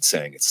intent of what it's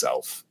saying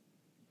itself.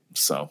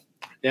 So,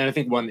 yeah, and I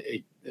think one,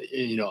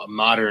 you know, a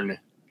modern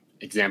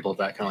example of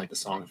that, kind of like the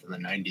song from the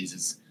 90s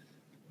is,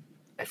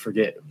 I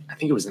forget, I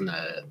think it was in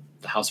the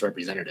House of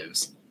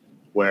Representatives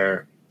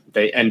where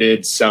they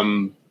ended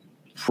some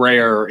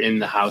prayer in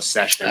the House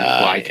session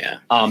like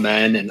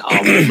amen and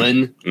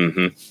amen.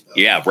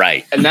 Yeah,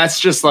 right. And that's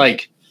just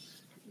like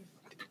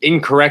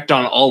incorrect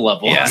on all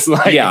levels. Yeah.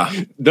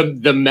 Like,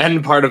 the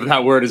men part of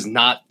that word is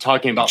not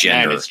talking about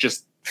gender. men. It's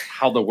just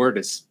how the word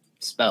is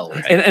spelled.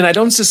 And I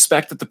don't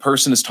suspect that the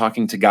person is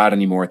talking to God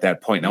anymore at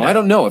that point. Now, I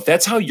don't know if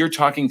that's how you're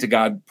talking to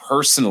God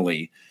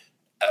personally.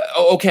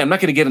 Okay, I'm not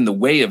going to get in the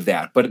way of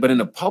that, but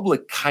in a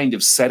public kind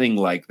of setting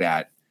like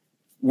that,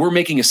 we're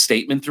making a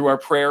statement through our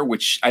prayer,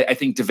 which I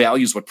think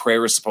devalues what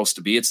prayer is supposed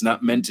to be. It's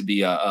not meant to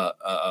be a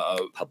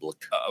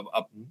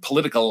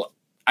political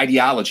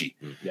ideology,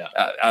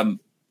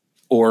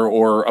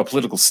 or a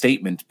political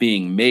statement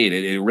being made.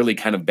 It really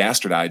kind of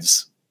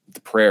bastardizes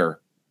the prayer,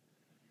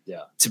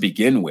 to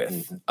begin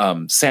with.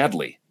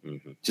 Sadly,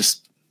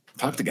 just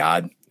talk to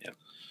God.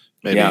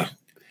 Maybe.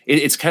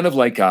 It's kind of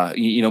like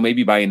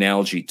maybe by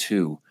analogy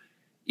too,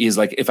 is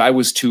like if I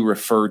was to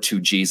refer to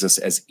Jesus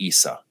as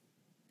Isa.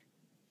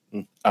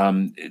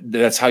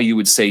 That's how you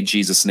would say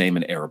Jesus' name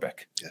in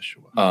Arabic. Yes,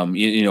 sure.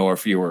 Or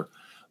if you were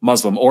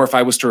Muslim, or if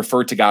I was to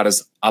refer to God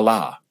as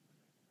Allah,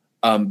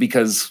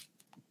 because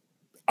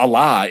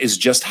Allah is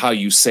just how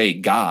you say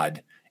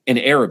God in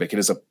Arabic. It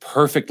is a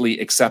perfectly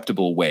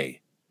acceptable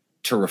way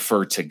to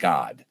refer to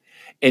God.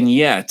 And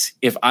yet,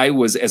 if I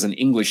was, as an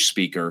English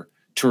speaker,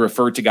 to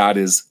refer to God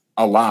as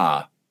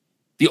Allah,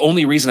 the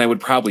only reason I would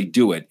probably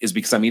do it is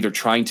because I'm either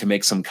trying to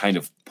make some kind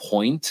of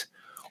point,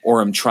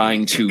 or I'm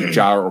trying to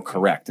jar or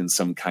correct in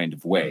some kind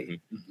of way.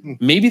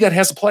 Maybe that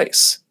has a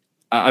place.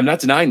 I'm not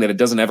denying that it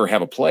doesn't ever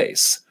have a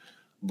place,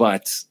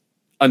 but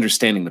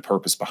understanding the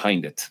purpose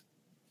behind it,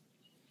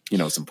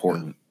 is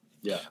important.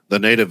 Yeah. The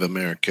Native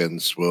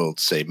Americans will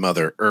say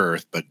Mother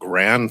Earth, but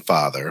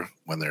grandfather,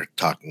 when they're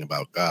talking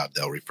about God,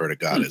 they'll refer to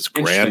God as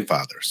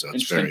grandfather. So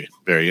it's very,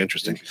 very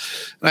interesting.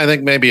 And I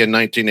think maybe in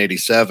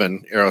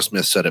 1987,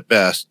 Aerosmith said it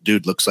best,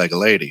 dude looks like a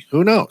lady.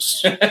 Who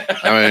knows?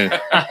 I mean,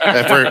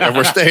 if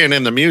we're staying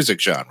in the music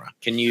genre.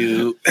 Could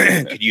you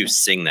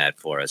sing that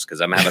for us?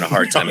 Because I'm having a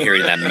hard time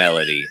hearing that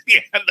melody.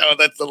 Yeah, no,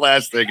 that's the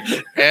last thing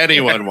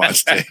anyone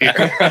wants to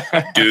hear.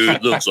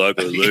 Dude looks like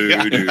a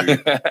lady.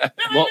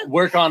 Well,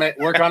 work on it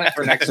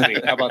for next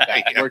week. How about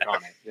that? Work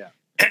on it. Yeah.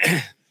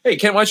 Hey,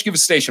 Ken, why don't you give a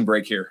station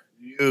break here?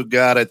 You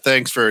got it.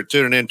 Thanks for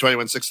tuning in,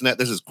 216 Net.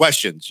 This is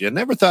Questions You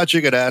Never Thought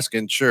You Could Ask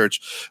in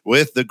Church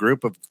with the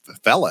group of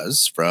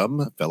fellas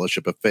from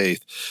Fellowship of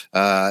Faith.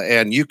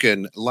 And you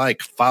can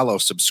follow,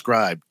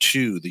 subscribe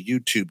to the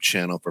YouTube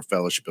channel for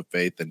Fellowship of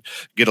Faith and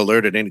get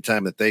alerted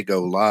anytime that they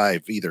go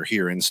live, either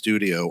here in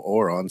studio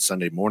or on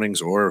Sunday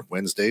mornings or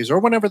Wednesdays or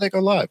whenever they go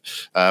live,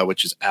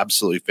 which is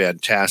absolutely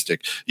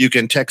fantastic. You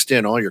can text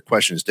in all your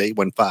questions to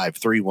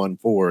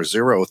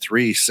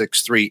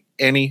 815-314-0363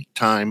 any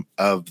time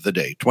of the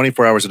day,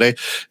 24 hours a day.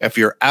 If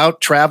you're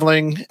out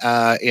traveling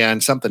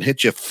and something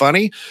hits you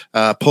funny,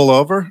 pull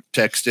over,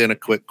 text in a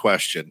quick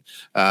question.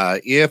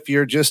 If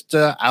you're just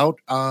out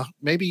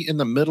maybe in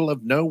the middle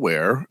of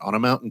nowhere on a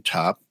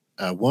mountaintop,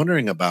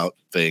 wondering about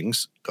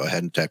things, go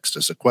ahead and text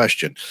us a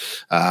question.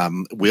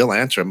 We'll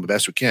answer them the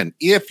best we can.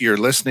 If you're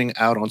listening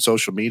out on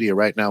social media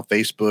right now,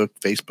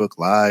 Facebook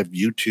Live,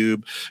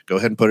 YouTube, go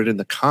ahead and put it in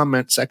the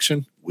comment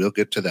section. We'll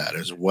get to that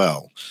as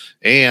well.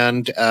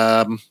 And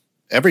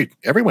every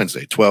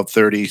Wednesday,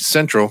 12:30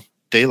 Central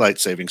Daylight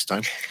Savings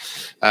Time.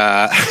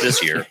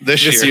 This year.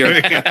 This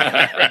year.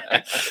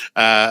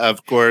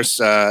 Of course,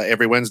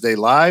 every Wednesday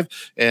live,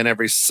 and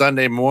every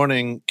Sunday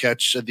morning,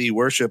 catch the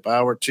worship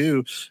hour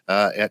too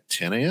at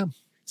 10 a.m.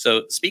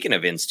 So speaking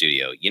of in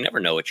studio, you never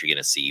know what you're going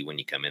to see when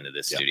you come into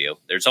this studio.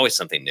 There's always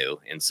something new.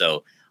 And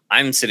so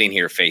I'm sitting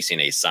here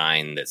facing a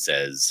sign that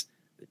says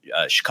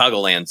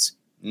Chicagoland's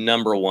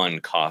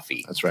 #1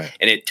 coffee. That's right.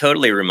 And it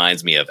totally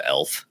reminds me of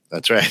Elf.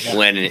 That's right.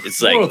 When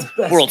it's like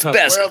world's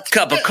best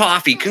cup of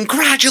coffee.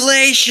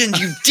 Congratulations,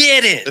 you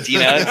did it.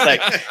 It's like,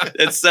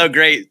 it's so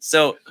great.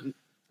 So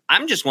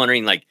I'm just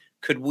wondering,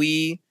 could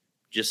we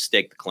just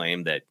stake the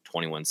claim that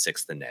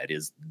 216 The Net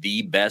is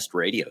the best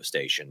radio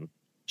station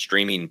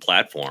streaming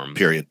platform?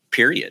 Period.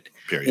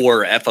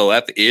 Or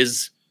FOF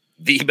is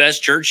the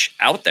best church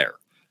out there?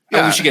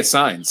 Yeah, we should get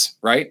signs,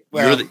 right?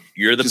 Well,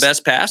 you're the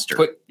best pastor.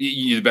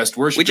 You're the best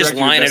worship we just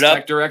director. Line it up.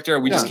 Tech director.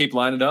 We just keep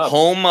lining it up.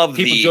 Home of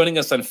people joining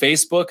us on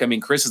Facebook. I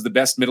mean, Chris is the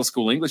best middle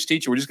school English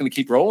teacher. We're just going to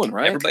keep rolling,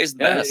 right? Everybody's the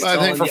best. Well,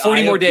 I think for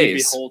 40 more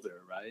days.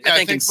 Beholder, right?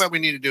 I think what we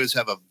need to do is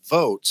have a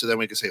vote, so then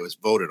we can say it was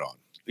voted on.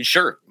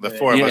 Sure. The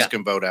four of us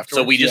can vote afterwards.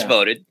 So we just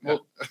voted.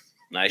 Well,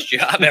 nice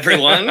job,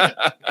 everyone.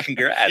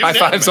 Congrats. High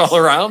fives all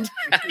around.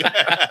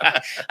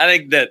 I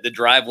think that the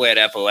driveway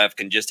at FOF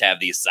can just have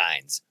these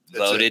signs.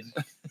 Voted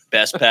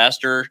best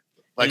pastor.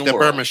 Like the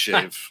Burma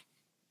shave.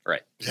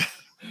 Right.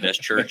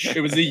 Best church.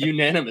 It was a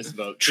unanimous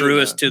vote.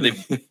 Truest to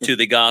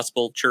the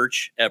gospel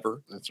church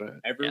ever. That's right.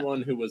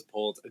 Everyone who was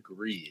polled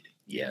agreed.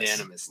 Yes.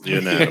 Unanimously.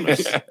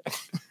 Unanimous.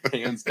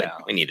 Hands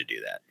down. We need to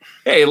do that.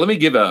 Hey, let me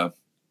give a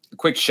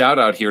quick shout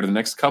out here to the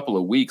next couple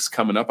of weeks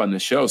coming up on the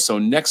show. So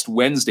next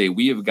Wednesday,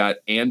 we have got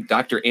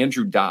Dr.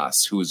 Andrew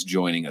Das, who is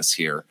joining us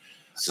here.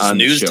 This is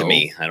news to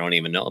me. I don't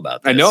even know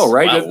about this. I know,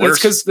 right? Wow, that's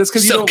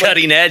because so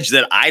cutting edge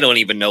that I don't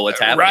even know what's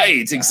happening.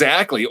 Right,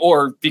 exactly.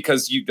 Or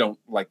because you don't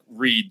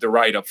read the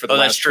write up for the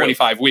last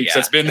 25 weeks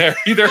that's been there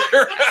either.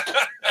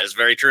 That is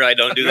very true. I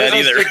don't do that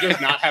either. Does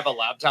not have a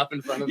laptop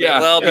in front of them.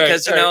 Well,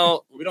 because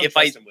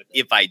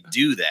if I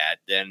do that,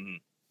 then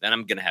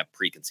I'm going to have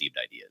preconceived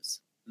ideas.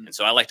 And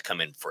so I like to come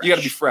in fresh. You got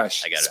to be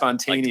fresh, I got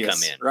spontaneous. Like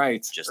to come in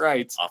right, just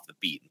right, off the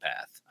beaten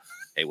path.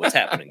 Hey, what's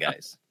happening,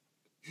 guys?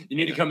 You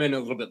need to come in a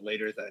little bit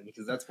later then,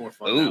 because that's more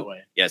fun Ooh. that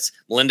way. Yes,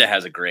 Melinda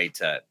has a great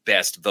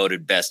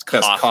voted best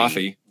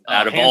coffee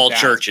out of Hands all down.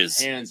 churches,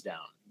 Hands down.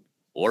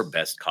 or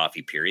best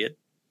coffee period.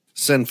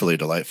 Sinfully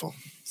delightful.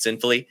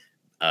 Sinfully,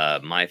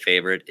 my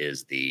favorite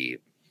is the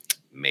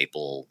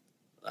maple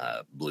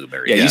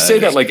blueberry. Yeah, Yeah, you say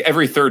that that is like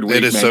every third week,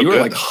 It is man. so You were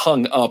good. like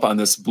hung up on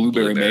this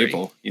blueberry Blueberry.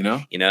 maple, you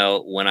know? You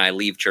know, when I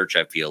leave church,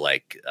 I feel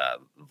like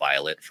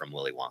Violet from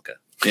Willy Wonka.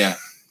 Yeah.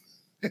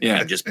 Yeah.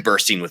 I'm just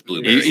bursting with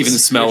blueberries. Even the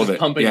smell You're of just it.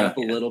 pumping Yeah. up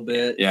a little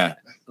bit. Yeah.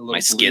 A little My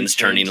skin's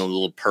blue turning tinge. a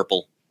little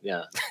purple.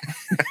 Yeah.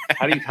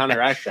 How do you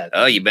counteract that?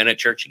 Oh, you've been at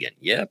church again?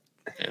 Yep.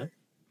 Yeah.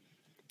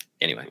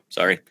 Anyway,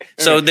 sorry.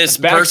 So this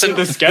Back to person,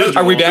 the schedule.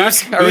 Are we back?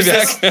 Are we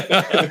who's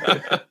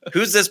back?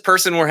 who's this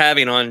person we're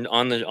having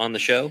on the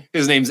show?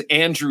 His name's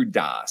Andrew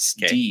Das,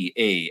 Okay.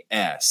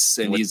 D-A-S,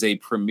 and What- he's a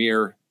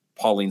premier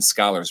Pauline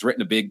scholar. He's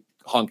written a big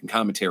honking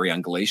commentary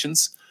on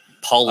Galatians.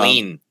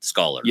 Pauline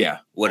scholar. Yeah,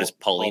 What is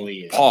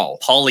Pauline? Paul.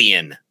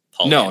 Paulian.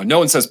 No, no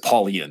one says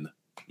Paulian.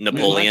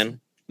 Napoleon.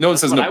 No one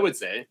That's says what no. I would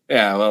say.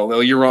 Yeah,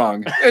 well, you're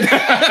wrong.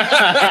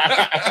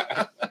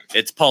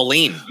 It's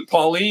Pauline.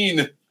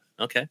 Pauline.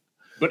 Okay.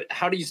 But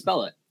how do you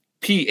spell it?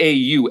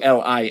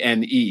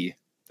 Pauline.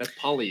 That's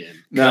Paulian.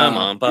 No. Come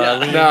on,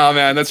 Pauline. No,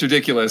 man, that's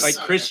ridiculous. Like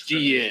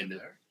Christian.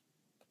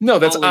 No,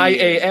 that's Pauline.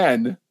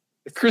 I-A-N.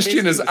 It's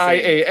Christian is basically the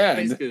same. I-A-N.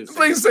 Basically the It's same.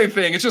 like the same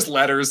thing. It's just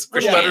letters.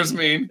 What do Yeah. letters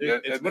mean?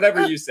 It's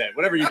whatever you say,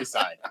 whatever you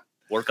decide.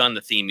 Work on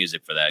the theme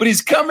music for that. But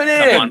he's coming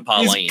in. Come on,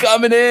 Pauline. He's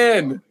coming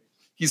in.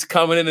 He's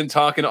coming in and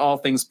talking all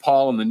things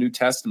Paul in the New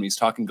Testament. He's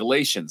talking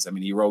Galatians. I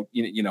mean, he wrote,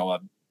 a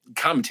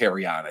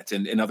commentary on it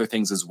and other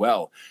things as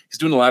well. He's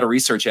doing a lot of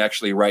research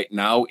actually right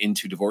now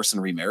into divorce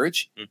and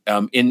remarriage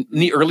in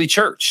the early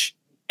church,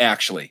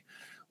 actually,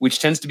 which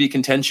tends to be a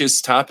contentious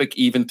topic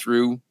even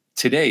through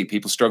today.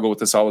 People struggle with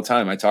this all the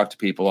time. I talk to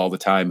people all the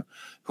time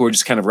who are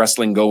just kind of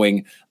wrestling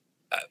going,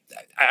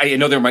 I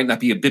know there might not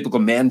be a biblical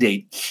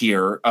mandate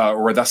here,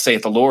 or thus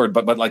saith the Lord,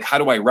 but like, how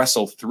do I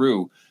wrestle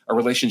through a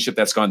relationship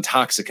that's gone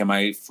toxic? Am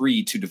I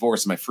free to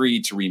divorce? Am I free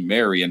to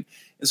remarry? And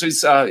so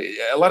it's a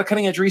lot of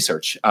cutting edge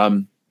research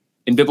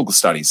in biblical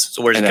studies.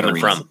 So where's he in that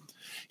coming arena. from?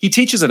 He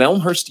teaches at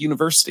Elmhurst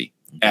University,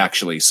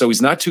 actually. So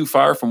he's not too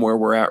far from where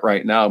we're at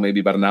right now, maybe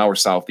about an hour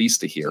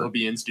southeast of So here. he'll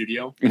be in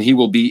studio. And he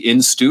will be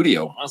in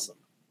studio. Awesome.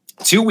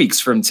 2 weeks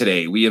from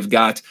today, we have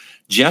got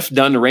Jeff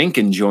Dunn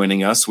Rankin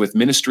joining us with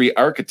Ministry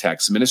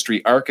Architects.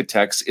 Ministry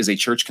Architects is a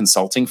church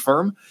consulting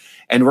firm,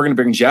 and we're going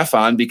to bring Jeff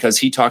on because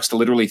he talks to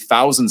literally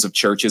thousands of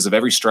churches of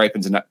every stripe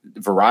and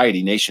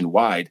variety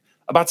nationwide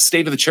about the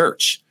state of the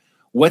church.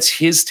 What's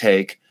his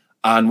take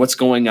on what's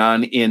going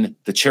on in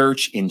the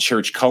church, in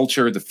church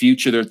culture, the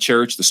future of the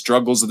church, the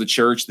struggles of the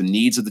church, the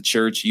needs of the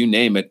church, you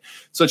name it.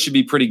 So it should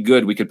be pretty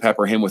good. We could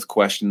pepper him with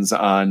questions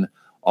on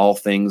all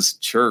things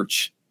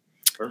church.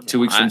 Perfect. 2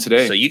 weeks from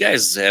today. So you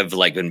guys have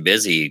been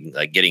busy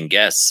getting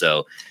guests.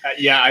 So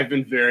Yeah, I've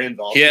been very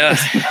involved. yeah,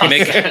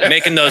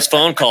 making those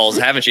phone calls,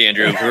 haven't you,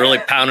 Andrew? We're really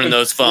pounding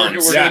those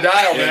phones. We're gonna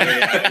dial,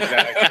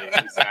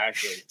 man.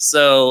 Exactly.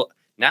 So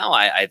now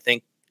I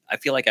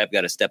feel like I've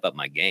got to step up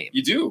my game.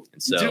 You do.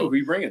 And so you do. Who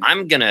you bringing?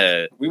 I'm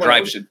gonna We want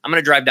drive. Ocean. I'm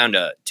gonna drive down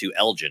to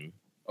Elgin.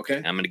 Okay.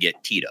 And I'm gonna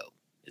get Tito.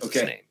 Is his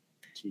Okay. name?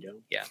 Tito.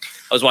 I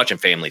was watching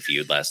Family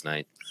Feud last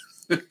night,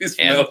 He's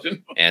from And-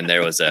 Elgin. and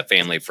there was a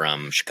family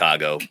from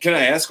Chicago. Can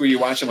I ask, were you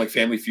watching like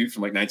Family Feud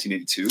from like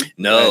 1982?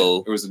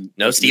 No. It was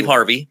No, Steve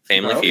Harvey.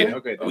 Family Oh, okay. Feud.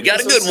 Okay. We got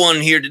a good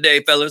one here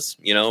today, fellas.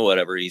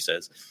 Whatever he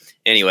says.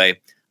 Anyway,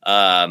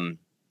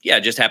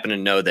 just happened to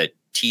know that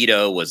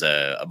Tito was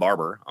a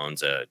barber,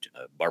 owns a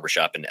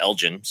barbershop in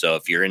Elgin. So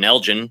if you're in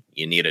Elgin,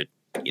 you need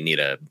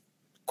a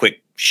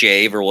quick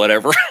shave or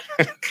whatever.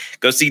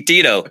 Go see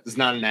Tito. It's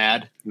not an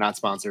ad, not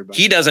sponsored. But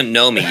He doesn't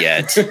know me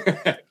yet,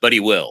 but he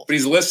will. But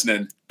he's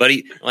listening. But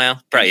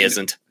probably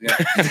isn't. Yeah.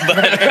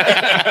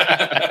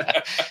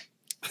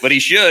 But he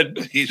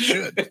should. He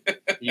should.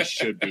 he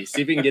should be.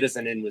 See if we can get us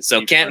an in with. So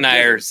Steve Kent and I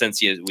Harvey. are,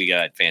 since we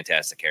got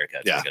fantastic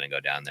haircuts, Yeah. we're going to go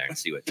down there and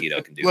see what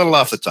Tito can do. A little for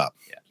off the us. top.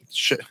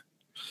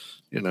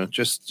 Yeah.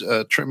 Just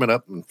trim it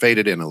up and fade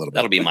it in a little bit.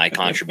 That'll be my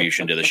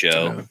contribution to the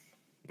show.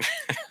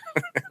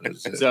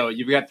 So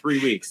you've got 3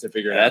 weeks to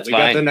figure it That's out. We got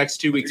fine. the next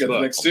 2 weeks We got the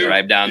booked. next two.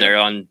 Drive down there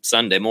on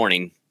Sunday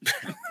morning.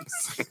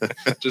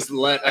 Just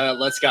let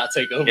Scott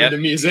take over Yep. the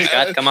music.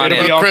 Scott, come on It'll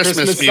in. be all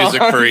Christmas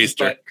music for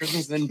Easter. but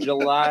Christmas in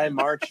July,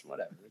 March,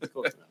 whatever. It's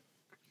close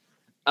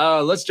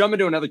enough. Let's jump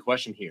into another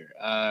question here.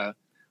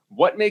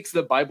 What makes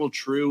the Bible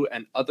true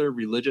and other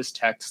religious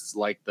texts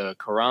like the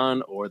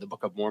Quran or the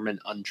Book of Mormon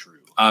untrue?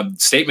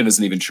 Statement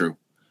isn't even true.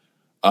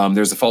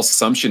 There's a false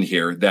assumption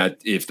here that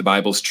if the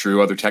Bible's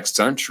true, other texts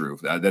aren't true.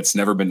 That's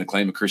never been the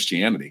claim of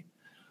Christianity.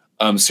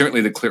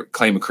 Certainly the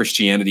claim of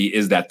Christianity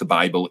is that the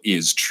Bible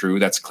is true.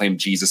 That's a claim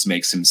Jesus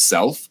makes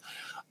himself,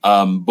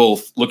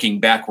 both looking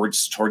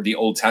backwards toward the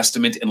Old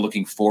Testament and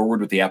looking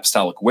forward with the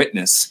apostolic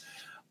witness.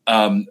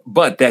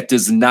 But that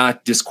does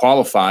not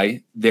disqualify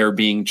there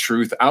being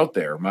truth out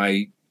there.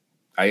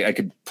 I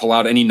could pull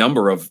out any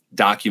number of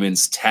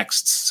documents,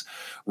 texts,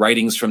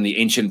 writings from the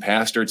ancient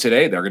past or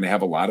today. They're going to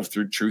have a lot of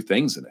true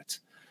things in it.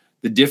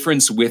 The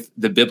difference with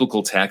the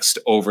biblical text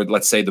over,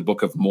 let's say, the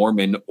Book of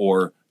Mormon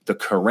or the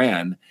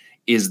Quran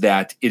is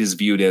that it is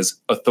viewed as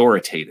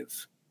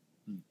authoritative.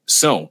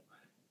 So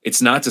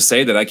it's not to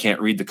say that I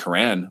can't read the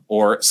Quran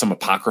or some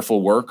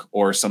apocryphal work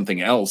or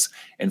something else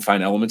and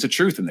find elements of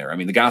truth in there. I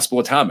mean, the Gospel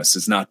of Thomas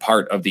is not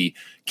part of the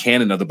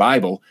canon of the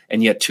Bible,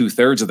 and yet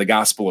 2/3 of the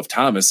Gospel of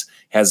Thomas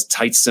has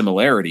tight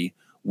similarity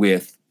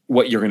with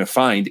what you're going to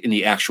find in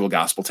the actual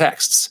gospel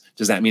texts.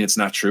 Does that mean it's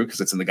not true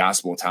because it's in the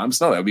Gospel of Thomas?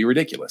 No, that would be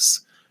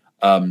ridiculous.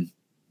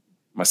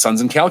 My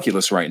son's in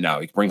calculus right now.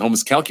 He can bring home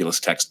his calculus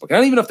textbook. I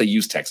don't even know if they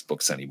use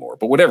textbooks anymore,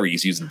 but whatever,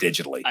 he's using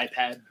digitally.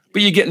 iPad.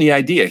 But you're getting the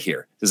idea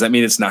here. Does that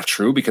mean it's not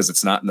true because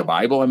it's not in the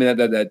Bible? I mean,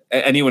 that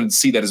anyone would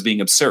see that as being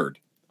absurd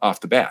off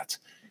the bat.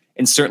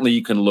 And certainly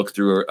you can look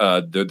through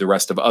the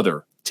rest of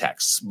other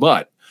texts.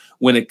 But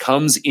when it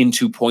comes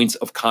into points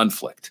of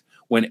conflict,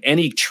 when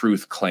any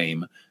truth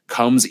claim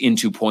comes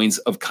into points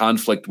of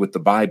conflict with the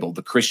Bible,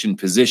 the Christian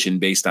position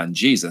based on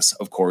Jesus,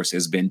 of course,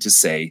 has been to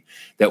say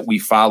that we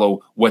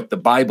follow what the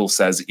Bible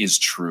says is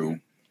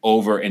true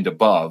over and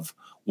above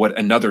what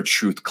another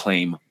truth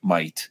claim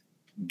might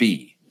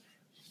be.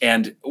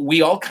 And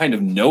we all kind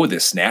of know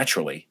this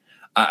naturally.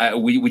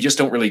 We just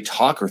don't really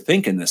talk or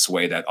think in this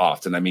way that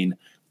often. I mean,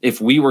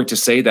 if we were to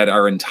say that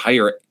our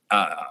entire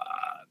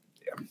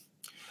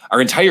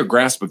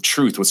grasp of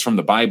truth was from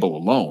the Bible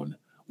alone,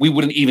 we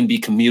wouldn't even be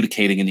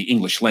communicating in the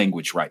English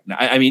language right now.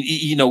 I mean,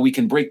 we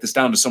can break this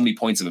down to so many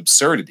points of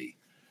absurdity.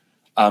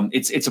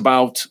 It's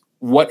about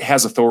what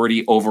has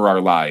authority over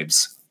our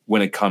lives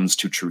when it comes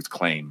to truth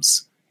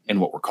claims and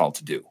what we're called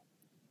to do.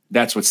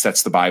 That's what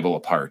sets the Bible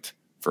apart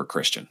for a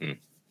Christian.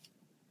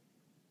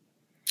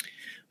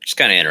 Which is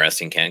kind of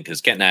interesting, Ken, because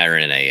Kent and I are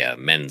in a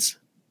men's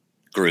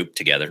group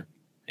together.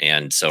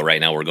 And so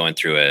right now we're going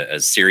through a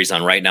series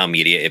on Right Now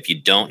Media. If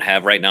you don't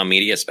have Right Now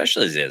Media,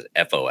 especially as an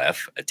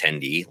FOF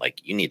attendee,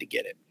 like, you need to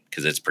get it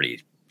because it's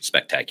pretty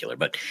spectacular.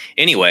 But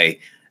anyway,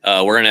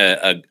 we're in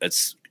a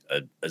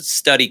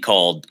study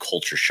called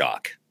Culture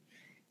Shock,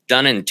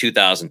 done in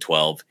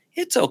 2012.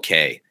 It's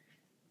okay.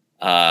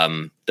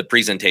 The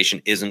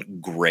presentation isn't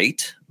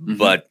great,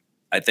 but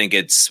I think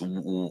it's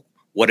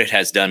what it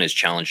has done is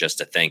challenged us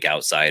to think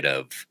outside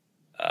of,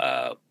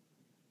 to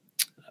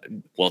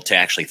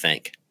actually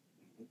think.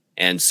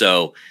 And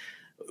so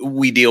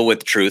we deal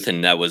with truth,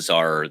 and that was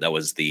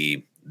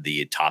the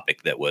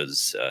topic that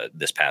was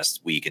this past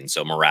week. And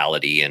so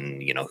morality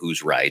and,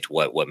 who's right,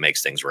 what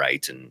makes things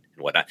right and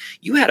whatnot.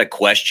 You had a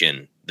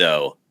question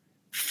though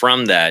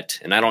from that,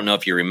 and I don't know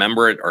if you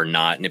remember it or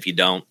not. And if you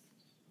don't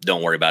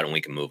worry about it and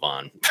we can move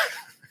on.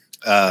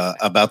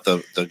 About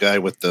the guy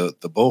with the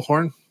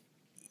bullhorn?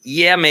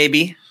 Yeah,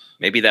 maybe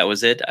that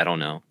was it. I don't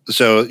know.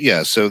 So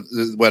yeah. So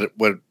what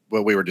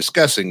we were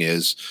discussing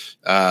is,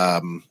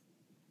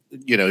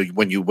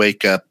 when you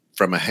wake up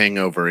from a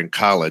hangover in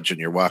college and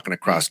you're walking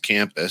across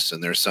campus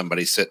and there's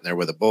somebody sitting there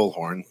with a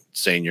bullhorn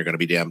saying you're going to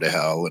be damned to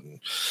hell and,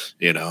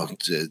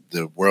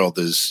 the world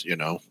is,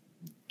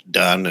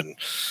 done. And,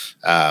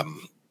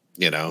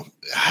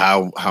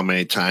 how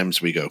many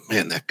times we go,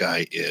 man, that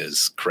guy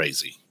is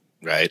crazy,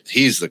 right?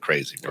 He's the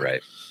crazy one.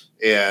 Right.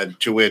 And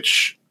to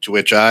which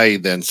I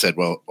then said,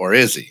 well, or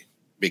is he?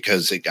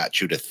 Because it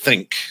got you to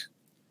think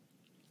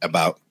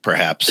about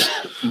perhaps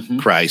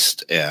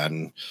Christ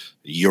and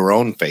your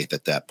own faith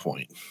at that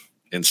point,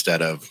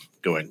 instead of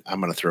going,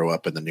 I'm going to throw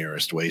up in the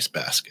nearest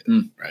wastebasket.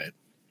 Right.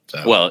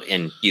 So, well,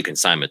 and you can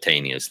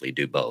simultaneously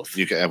do both.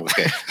 You can.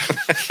 Okay.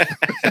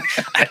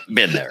 I've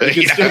been there.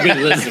 You can still be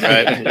listening,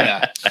 right?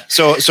 Yeah.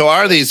 So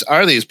are these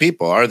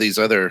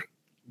other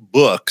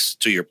books,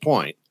 to your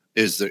point,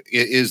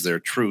 is there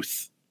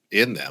truth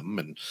in them?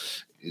 And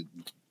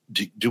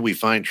do we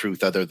find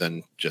truth other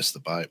than just the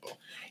Bible?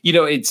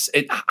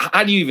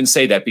 How do you even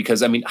say that?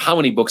 Because, I mean, how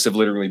many books have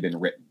literally been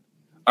written?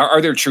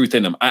 Are there truth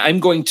in them? I'm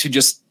going to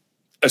just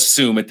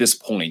assume at this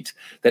point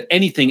that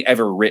anything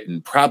ever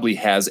written probably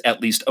has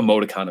at least a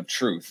modicum of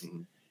truth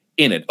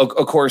in it.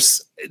 Of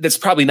course, that's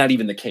probably not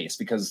even the case,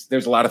 because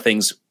there's a lot of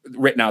things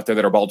written out there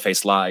that are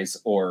bald-faced lies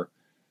or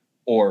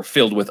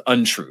filled with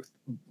untruth.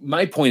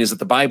 My point is that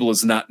the Bible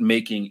is not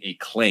making a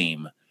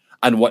claim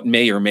on what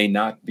may or may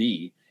not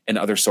be in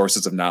other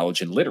sources of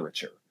knowledge and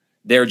literature.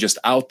 They're just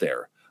out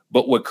there.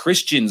 But what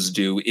Christians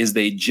do is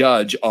they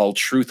judge all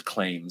truth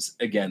claims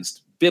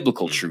against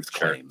biblical truth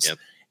claims. Yep.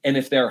 And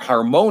if they're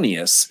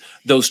harmonious,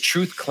 those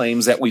truth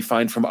claims that we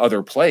find from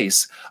other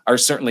place are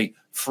certainly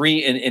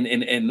free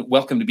and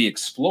welcome to be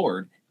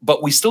explored,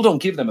 but we still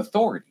don't give them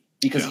authority,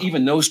 because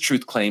even those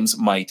truth claims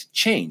might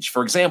change.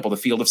 For example, the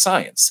field of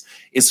science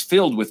is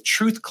filled with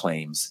truth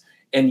claims,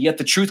 and yet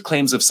the truth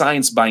claims of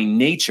science by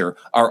nature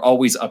are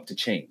always up to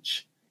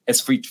change as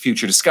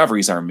future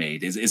discoveries are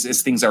made,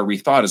 as things are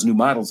rethought, as new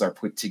models are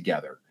put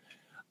together.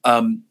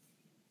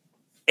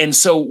 And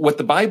so what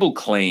the Bible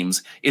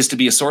claims is to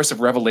be a source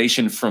of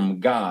revelation from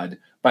God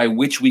by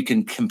which we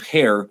can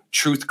compare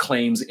truth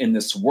claims in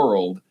this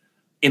world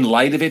in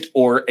light of it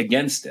or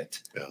against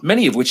it,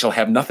 many of which will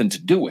have nothing to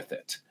do with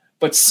it,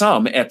 but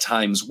some at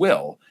times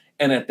will.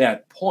 And at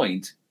that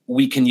point,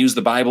 we can use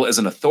the Bible as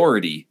an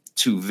authority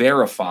to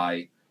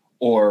verify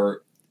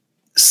or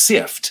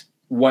sift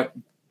what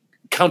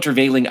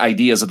countervailing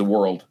ideas of the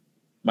world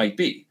might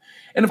be.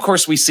 And of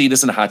course, we see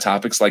this in hot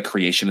topics like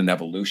creation and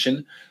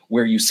evolution,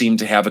 where you seem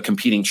to have a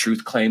competing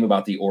truth claim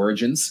about the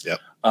origins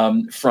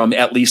from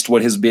at least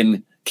what has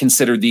been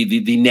considered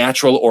the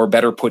natural, or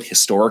better put,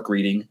 historic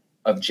reading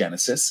of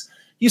Genesis.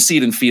 You see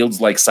it in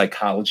fields like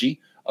psychology,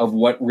 of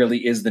what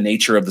really is the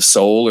nature of the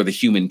soul or the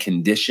human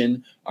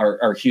condition.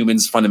 Are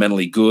humans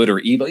fundamentally good or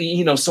evil?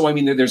 You know, so I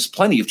mean, there's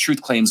plenty of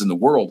truth claims in the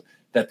world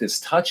that this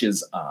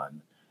touches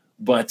on.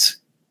 But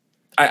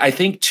I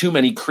think too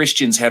many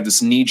Christians have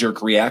this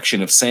knee-jerk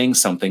reaction of saying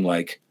something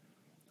like,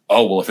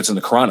 oh, well, if it's in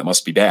the Quran, it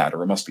must be bad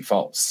or it must be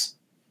false.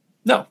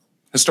 No,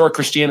 historic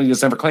Christianity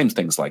has never claimed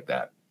things like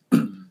that.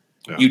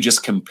 You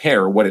just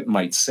compare what it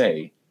might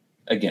say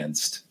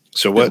against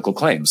biblical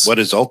claims. What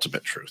is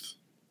ultimate truth?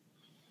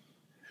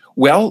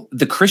 Well,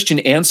 the Christian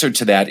answer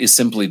to that is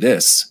simply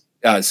this.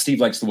 Steve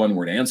likes the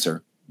one-word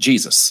answer: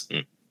 Jesus.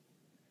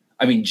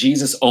 I mean,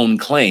 Jesus' own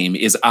claim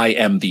is, I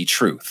am the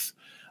truth.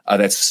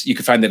 You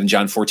can find that in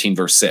John 14,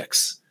 verse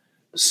 6.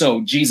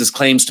 So Jesus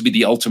claims to be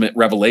the ultimate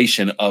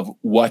revelation of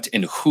what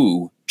and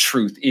who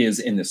truth is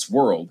in this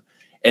world,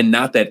 and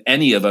not that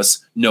any of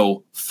us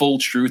know full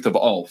truth of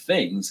all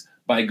things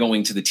by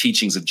going to the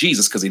teachings of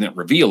Jesus, because he didn't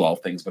reveal all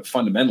things, but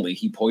fundamentally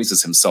he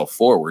poises himself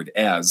forward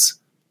as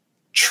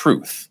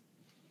truth.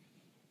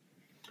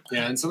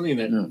 Yeah, and something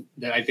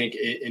that I think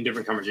in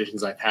different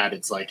conversations I've had,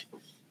 it's like,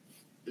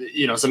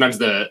 you know, sometimes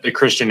the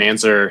Christian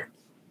answer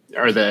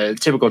or the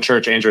typical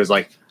church answer is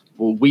like,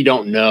 well, we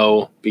don't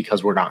know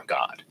because we're not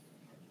God.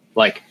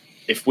 Like,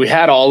 if we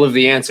had all of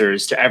the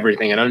answers to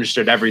everything and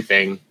understood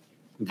everything,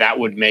 that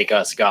would make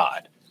us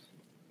God.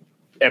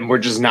 And we're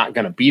just not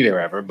going to be there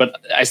ever. But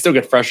I still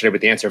get frustrated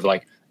with the answer of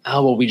like,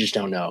 oh, well, we just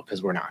don't know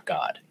because we're not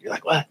God. You're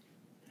like, what?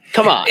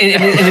 Come on.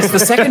 And it's the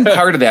second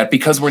part of that,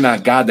 because we're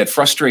not God, that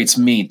frustrates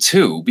me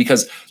too,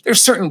 because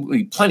there's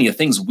certainly plenty of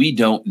things we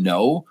don't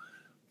know,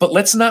 but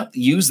let's not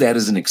use that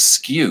as an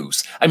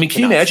excuse. I mean,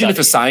 can you imagine if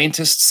a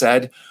scientist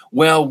said,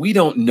 well, we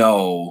don't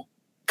know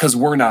because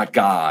we're not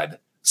God,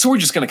 so we're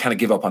just going to kind of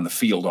give up on the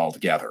field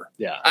altogether?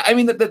 Yeah. I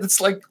mean,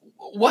 that's like,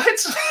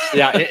 what?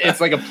 Yeah,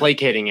 it's like a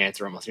placating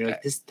answer almost. You're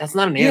like, that's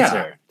not an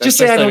answer. That's just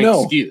say, I don't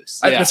know.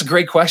 Excuse. That's a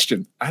great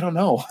question. I don't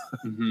know.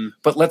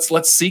 But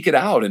let's seek it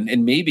out.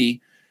 And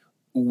maybe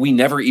we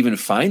never even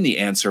find the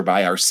answer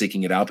by our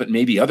seeking it out, but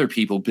maybe other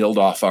people build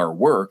off our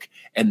work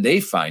and they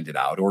find it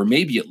out. Or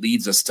maybe it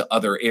leads us to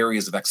other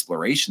areas of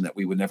exploration that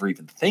we would never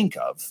even think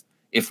of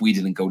if we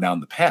didn't go down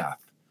the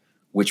path,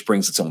 which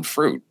brings its own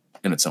fruit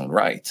in its own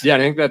right. Yeah, I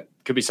think that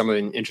could be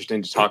something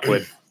interesting to talk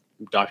with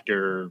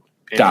Dr.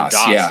 Das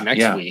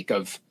next week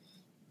of,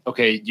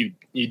 okay,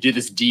 you do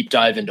this deep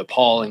dive into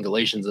Paul and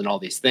Galatians and all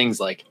these things,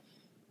 like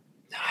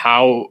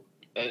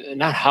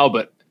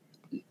but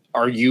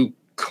are you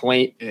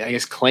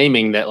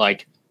claiming that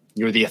like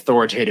you're the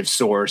authoritative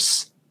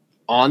source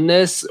on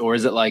this, or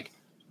is it like,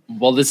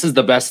 well, this is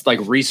the best like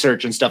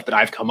research and stuff that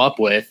I've come up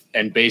with,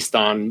 and based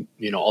on,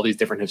 you know, all these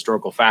different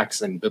historical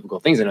facts and biblical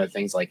things and other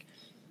things, like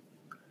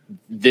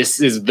this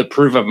is the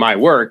proof of my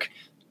work.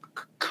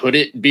 Could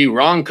it be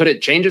wrong? Could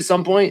it change at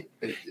some point?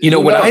 You know,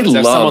 what I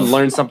love, someone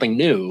learns something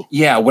new.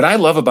 Yeah, what I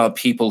love about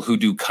people who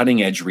do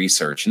cutting edge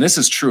research, and this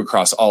is true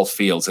across all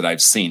fields that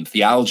I've seen,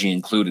 theology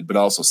included, but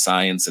also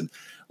science and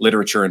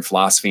literature and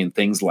philosophy and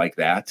things like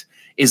that,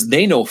 is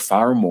they know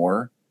far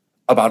more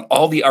about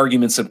all the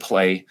arguments at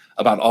play,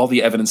 about all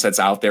the evidence that's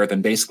out there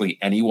than basically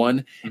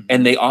anyone.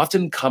 And they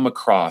often come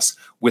across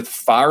with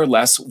far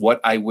less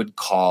what I would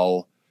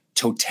call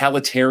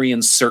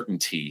totalitarian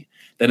certainty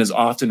than is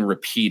often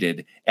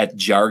repeated at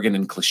jargon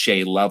and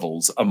cliche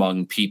levels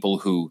among people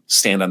who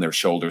stand on their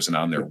shoulders and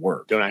on their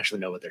work. Don't actually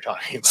know what they're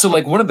talking about. So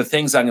like one of the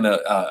things I'm going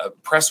to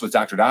press with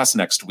Dr. Das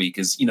next week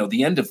is, you know,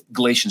 the end of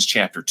Galatians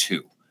chapter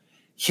 2.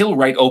 He'll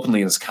write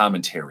openly in his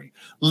commentary,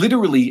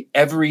 literally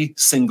every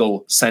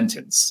single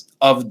sentence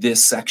of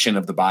this section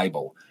of the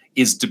Bible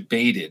is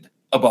debated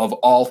above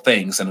all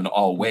things and in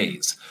all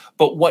ways.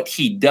 But what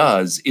he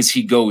does is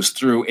he goes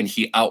through and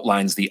he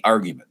outlines the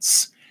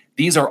arguments.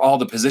 These are all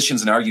the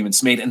positions and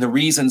arguments made and the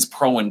reasons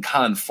pro and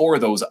con for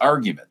those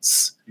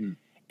arguments.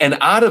 And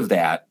out of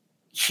that,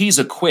 he's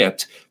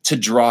equipped to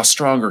draw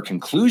stronger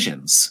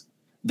conclusions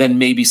than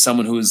maybe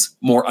someone who is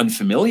more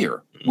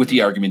unfamiliar with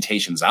the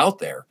argumentations out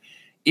there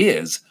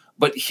is.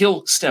 But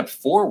he'll step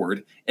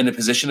forward in a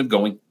position of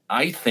going,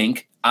 I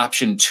think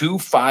option 2,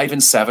 5,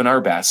 and 7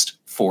 are best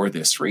for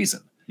this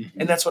reason.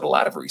 And that's what a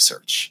lot of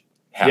research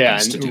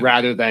happens to do.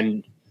 Rather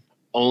than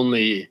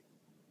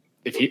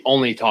if he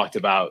only talked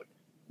about,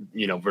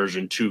 you know,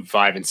 version 2,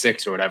 5, and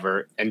 6 or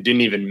whatever, and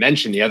didn't even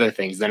mention the other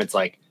things, then it's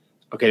like,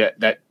 okay,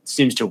 that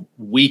seems to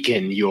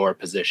weaken your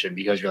position,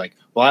 because you're like,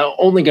 well, I'm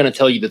only going to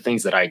tell you the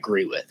things that I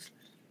agree with.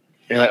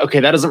 And you're like, okay,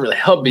 that doesn't really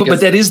help.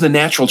 But that is the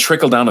natural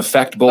trickle-down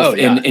effect, both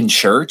in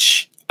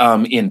church,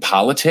 in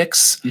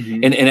politics,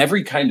 in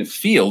every kind of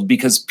field,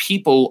 because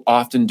people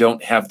often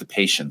don't have the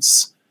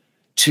patience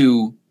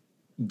to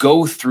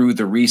go through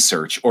the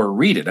research or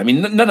read it. I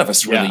mean, none of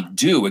us really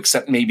do,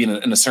 except maybe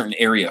in a certain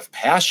area of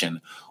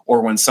passion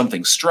or when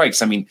something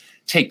strikes. I mean,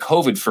 take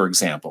COVID, for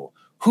example.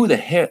 Who the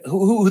hell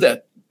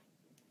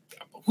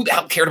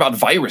cared about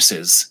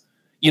viruses,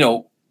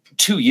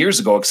 2 years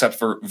ago, except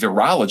for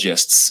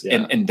virologists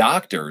and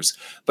doctors?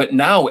 But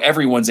now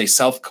everyone's a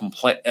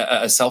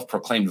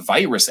self-proclaimed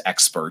virus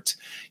expert,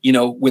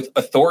 with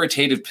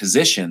authoritative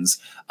positions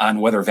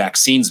on whether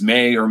vaccines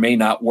may or may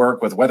not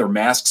work, with whether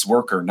masks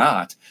work or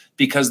not,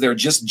 because they're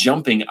just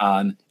jumping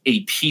on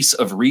a piece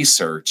of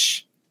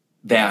research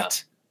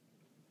that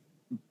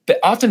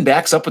often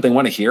backs up what they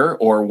want to hear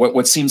or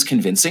what seems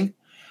convincing.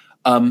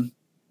 And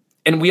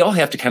we all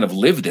have to kind of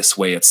live this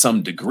way at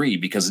some degree,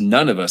 because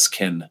none of us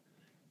can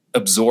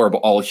absorb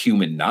all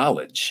human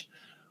knowledge.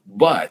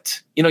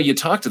 But, you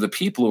talk to the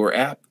people who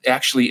are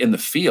actually in the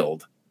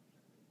field,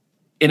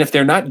 and if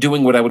they're not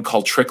doing what I would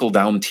call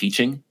trickle-down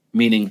teaching,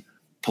 meaning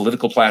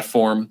political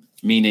platform,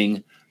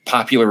 meaning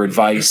popular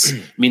advice,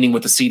 meaning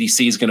what the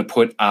CDC is going to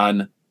put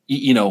on,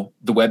 the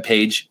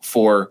webpage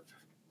for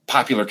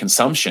popular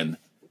consumption,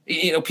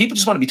 people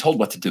just want to be told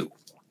what to do,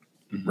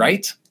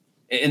 right?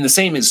 And the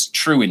same is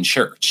true in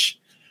church.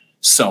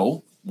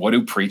 So what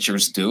do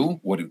preachers do?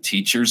 What do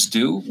teachers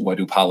do? What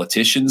do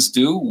politicians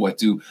do? What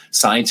do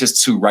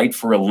scientists who write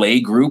for a lay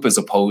group as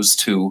opposed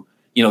to,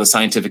 the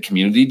scientific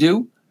community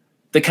do?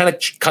 They kind of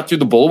cut through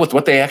the bull with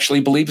what they actually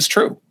believe is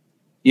true,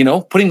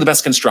 putting the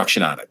best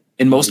construction on it.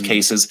 In most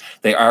cases,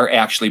 they are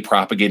actually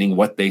propagating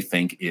what they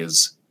think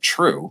is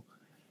true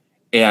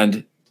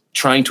and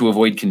trying to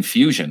avoid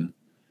confusion,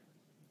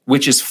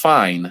 which is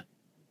fine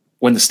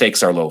when the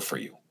stakes are low for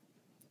you.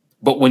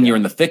 But when you're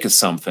in the thick of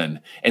something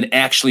and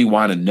actually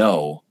want to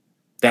know,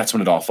 that's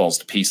when it all falls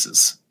to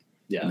pieces.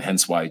 Yeah. And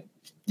hence why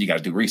you got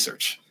to do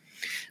research.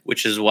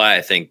 Which is why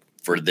I think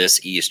for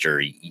this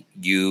Easter,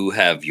 you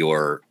have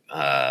your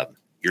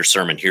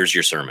sermon. Here's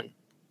your sermon.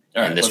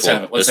 All right, and this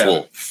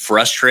will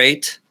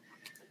frustrate,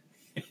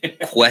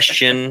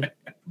 question,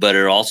 but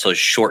it also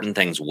shorten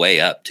things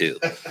way up too.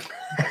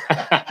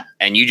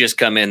 And you just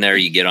come in there,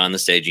 you get on the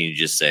stage and you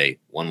just say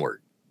one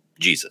word,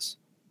 Jesus.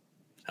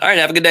 All right,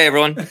 have a good day,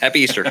 everyone. Happy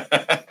Easter.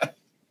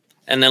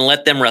 And then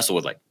let them wrestle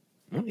with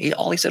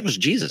all he said was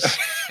Jesus.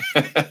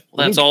 Well,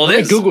 that's all it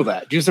is. Google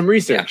that. Do some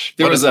research.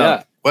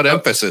 Yeah. What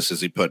emphasis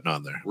is he putting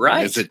on there?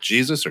 Right. Is it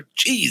Jesus or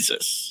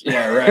Jesus?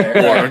 Yeah,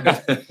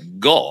 right. Or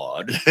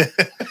God.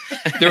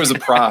 There was a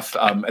prof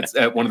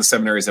at one of the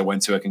seminaries I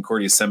went to at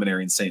Concordia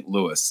Seminary in St.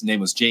 Louis. His name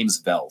was James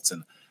Velt,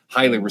 and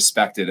highly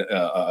respected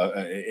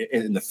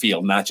in the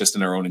field, not just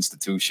in our own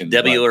institution.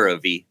 W or a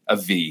V? A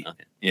V.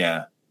 Okay.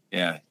 Yeah.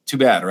 Yeah. Too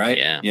bad, right?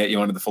 Yeah. Yeah. You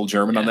wanted the full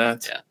German on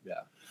that? Yeah.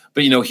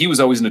 But, he was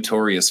always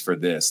notorious for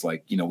this.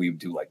 We would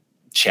do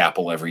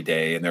chapel every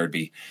day, and there would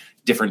be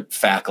different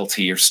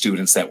faculty or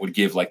students that would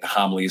give the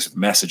homilies or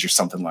message or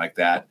something like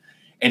that.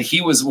 And he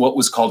was what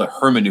was called a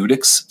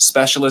hermeneutics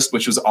specialist,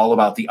 which was all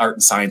about the art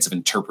and science of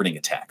interpreting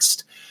a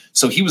text.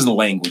 So he was the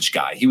language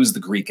guy. He was the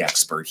Greek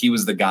expert. He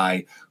was the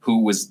guy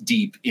who was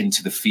deep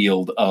into the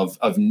field of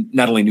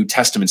not only New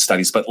Testament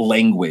studies, but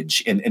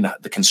language and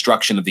the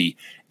construction of the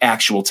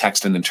actual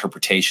text and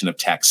interpretation of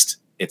text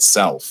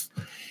itself.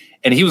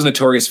 And he was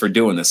notorious for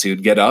doing this. He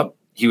would get up,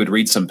 he would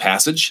read some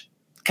passage,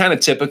 kind of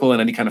typical in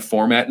any kind of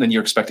format, and then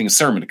you're expecting a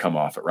sermon to come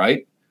off it,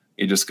 right?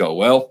 You just go,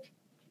 well,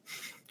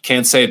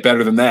 can't say it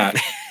better than that.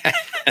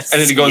 And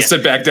then you go and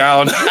sit back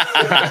down.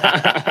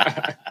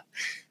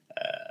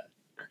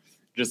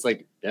 Just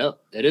it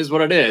is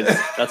what it is.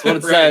 That's what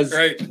it says.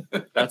 Right.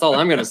 That's all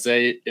I'm going to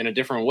say in a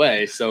different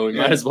way. So we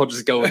might as well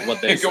just go with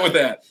what they say. Go with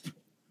that.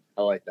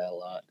 I like that a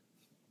lot.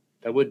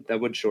 That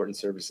would shorten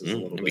services a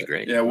little bit. It'd be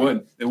great. Yeah, it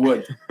would. It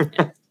would.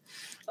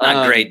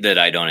 Not great that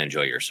I don't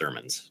enjoy your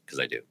sermons, because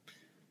I do.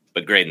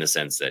 But great in the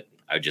sense that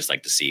I would just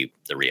like to see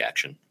the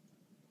reaction.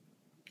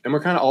 And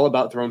we're kind of all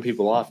about throwing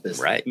people off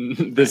this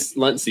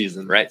Lent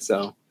season. Right.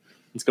 So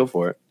let's go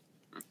for it.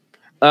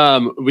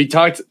 We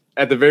talked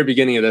at the very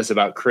beginning of this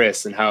about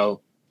Chris and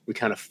how we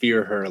kind of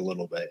fear her a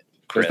little bit.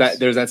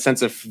 There's that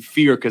sense of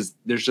fear because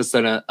there's just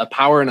a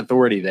power and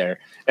authority there.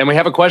 And we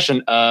have a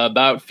question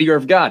about fear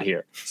of God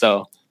here.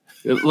 So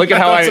look at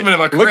how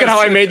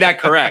I made that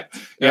correct.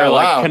 Yeah,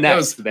 wow. That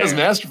was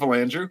masterful,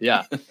 Andrew.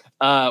 Yeah.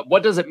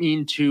 What does it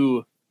mean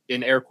to,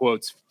 in air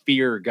quotes,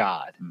 fear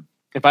God?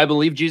 If I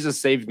believe Jesus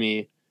saved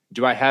me,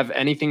 do I have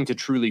anything to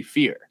truly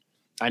fear?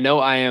 I know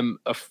I am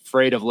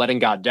afraid of letting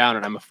God down,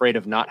 and I'm afraid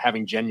of not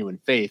having genuine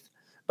faith,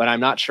 but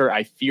I'm not sure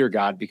I fear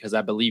God because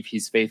I believe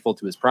he's faithful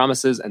to his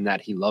promises and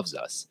that he loves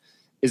us.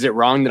 Is it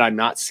wrong that I'm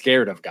not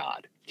scared of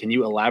God? Can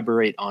you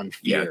elaborate on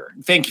fear?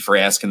 Yeah, thank you for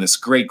asking this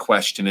great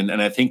question.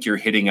 And I think you're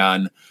hitting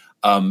on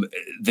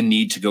the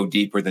need to go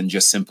deeper than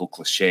just simple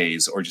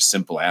cliches or just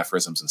simple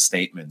aphorisms and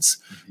statements,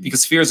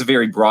 because fear is a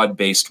very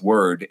broad-based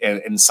word.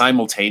 And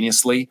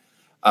simultaneously,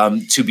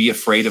 to be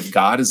afraid of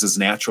God is as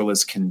natural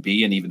as can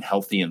be and even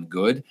healthy and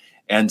good.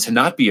 And to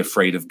not be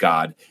afraid of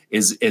God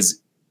is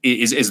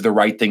the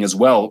right thing as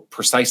well,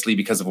 precisely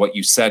because of what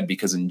you said,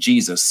 because in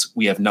Jesus,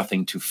 we have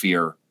nothing to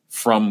fear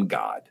from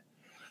God.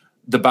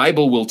 the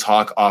Bible will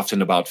talk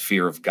often about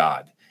fear of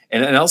God.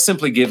 And I'll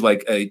simply give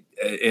like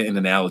an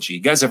analogy. You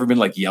guys ever been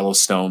like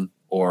Yellowstone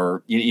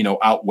or,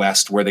 out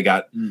west where they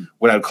got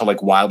what I would call like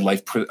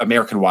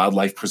American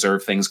wildlife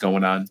preserve things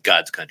going on?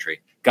 God's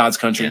country,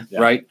 yeah.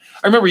 Right?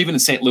 I remember even in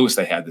St. Louis,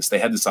 they had this. They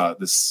had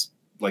this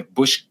like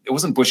bush. It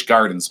wasn't Busch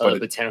Gardens, but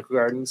botanical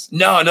gardens.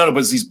 No, but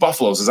it's these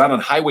buffaloes. It's out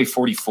on Highway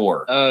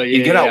 44. Oh, yeah.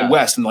 You get out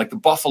west, and like the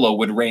buffalo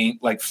would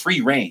like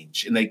free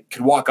range, and they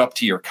could walk up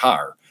to your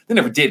car. They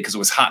never did because it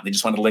was hot. And they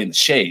just wanted to lay in the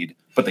shade,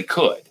 but they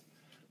could.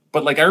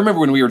 But like I remember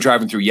when we were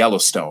driving through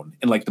Yellowstone,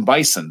 and like the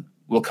bison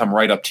will come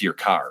right up to your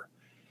car,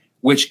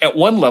 which at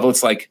one level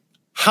it's like,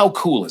 how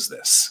cool is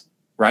this,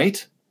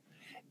 right?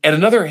 At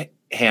another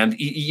hand,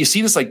 you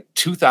see this like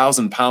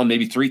 2,000 pound,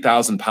 maybe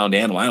 3,000 pound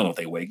animal. I don't know what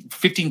they weigh.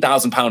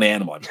 15,000 pound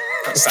animal.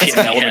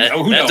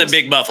 That's a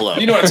big buffalo.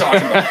 You know what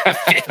I'm talking about?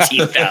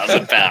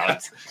 15,000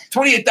 pounds.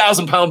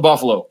 28,000 pound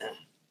buffalo.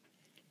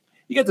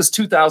 You got this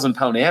 2,000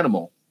 pound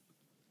animal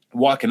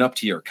walking up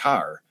to your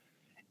car,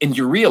 and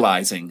you're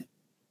realizing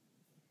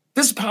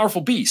this is a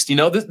powerful beast.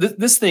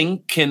 This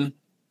thing can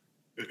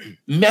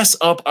mess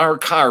up our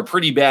car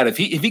pretty bad. If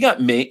he got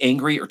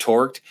angry or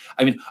torqued,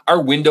 I mean,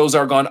 our windows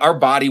are gone. Our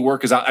body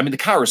work is out. I mean, the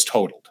car is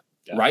totaled,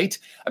 right?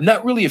 I'm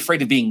not really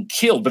afraid of being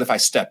killed, but if I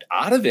stepped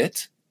out of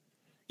it,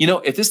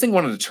 if this thing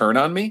wanted to turn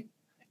on me,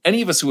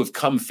 any of us who have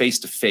come face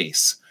to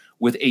face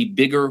with a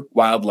bigger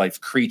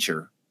wildlife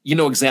creature, you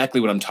know exactly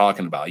what I'm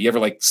talking about. You ever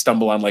like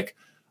stumble on like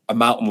a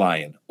mountain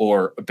lion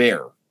or a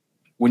bear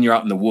when you're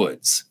out in the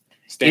woods?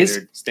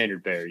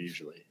 Standard bear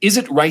usually. Is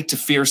it right to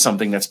fear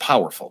something that's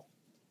powerful?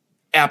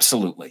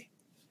 Absolutely.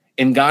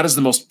 And God is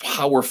the most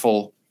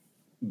powerful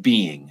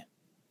being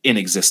in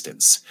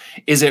existence.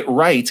 Is it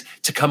right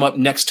to come up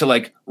next to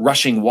like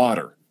rushing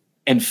water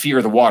and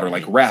fear the water,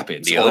 like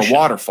rapids or a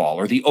waterfall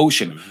or the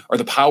ocean or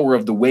the power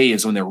of the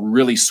waves when they're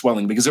really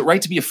swelling? Because is it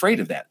right to be afraid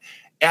of that?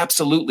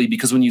 Absolutely.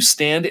 Because when you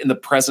stand in the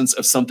presence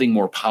of something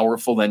more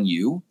powerful than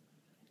you,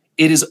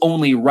 it is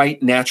only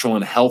right, natural,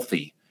 and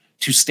healthy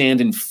to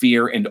stand in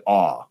fear and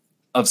awe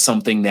of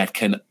something that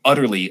can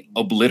utterly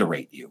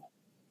obliterate you.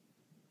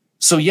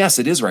 So yes,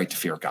 it is right to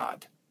fear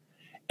God.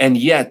 And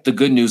yet the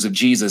good news of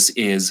Jesus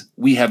is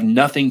we have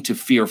nothing to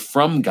fear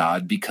from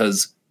God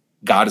because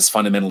God is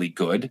fundamentally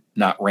good,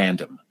 not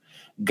random.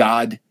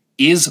 God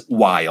is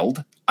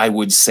wild, I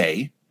would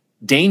say,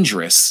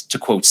 dangerous, to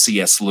quote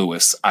C.S.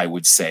 Lewis, I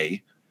would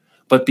say.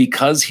 But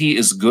because he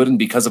is good and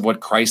because of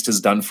what Christ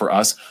has done for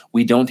us,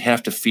 we don't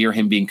have to fear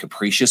him being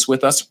capricious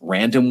with us,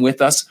 random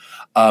with us,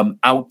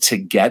 out to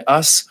get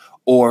us,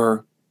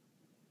 or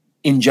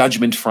in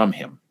judgment from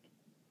him.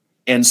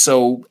 And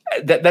so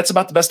that's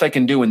about the best I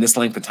can do in this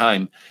length of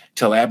time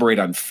to elaborate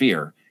on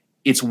fear.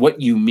 It's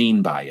what you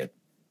mean by it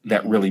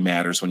that really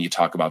matters when you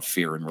talk about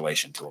fear in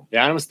relation to him.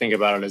 Yeah, I almost think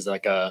about it as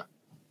like a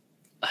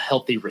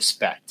healthy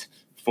respect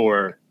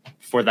for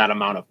that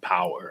amount of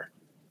power.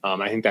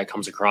 I think that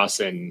comes across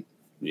in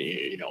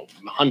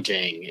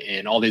hunting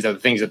and all these other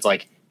things. It's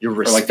like you're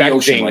respecting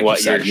ocean, like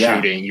what you're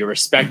shooting. You're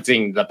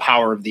respecting the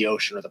power of the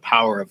ocean or the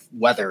power of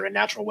weather and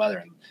natural weather.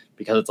 And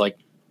because it's like,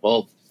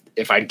 well,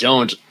 if I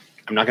don't,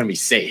 I'm not going to be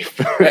safe.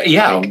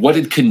 What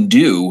it can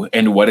do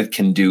and what it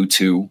can do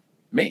to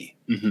me.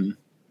 Mm-hmm.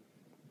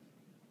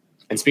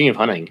 And speaking of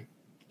hunting,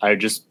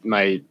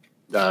 my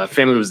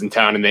family was in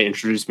town and they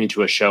introduced me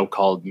to a show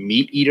called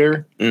Meat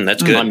Eater.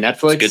 That's good. On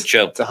Netflix. It's a good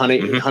show. It's a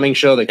hunting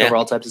show. They cover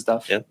all types of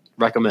stuff. Yep.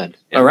 Recommend.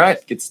 All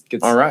right. Gets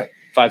all right.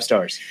 5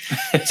 stars.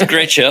 It's a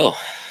great show.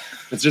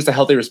 It's just a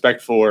healthy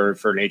respect for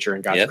nature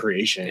and God's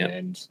creation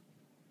and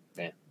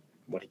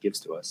what he gives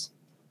to us.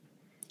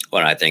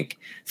 Well, I think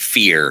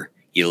fear,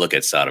 you look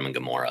at Sodom and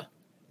Gomorrah.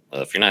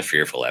 Well, if you're not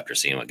fearful after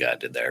seeing what God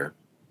did there,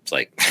 it's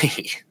like,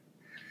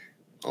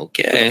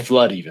 okay.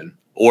 Flood even.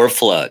 Or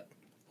flood.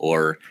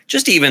 Or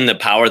just even the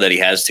power that he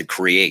has to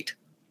create.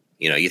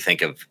 You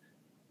think of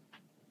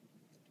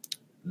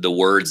the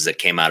words that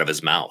came out of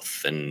his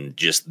mouth and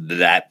just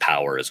that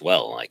power as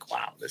well. Like,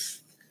 wow, this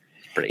is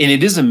pretty. And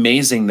it is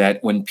amazing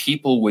that when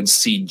people would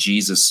see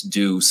Jesus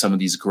do some of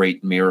these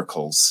great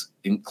miracles,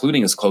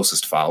 including his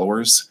closest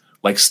followers,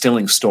 like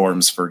stilling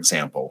storms, for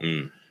example,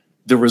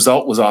 the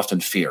result was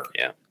often fear.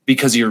 Yeah.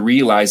 Because you're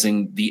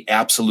realizing the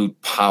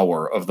absolute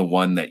power of the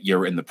one that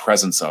you're in the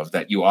presence of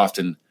that you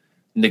often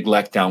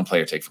neglect,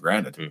 downplay, or take for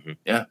granted. Mm-hmm.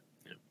 Yeah.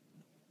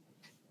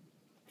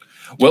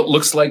 Well, it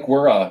looks like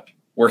we're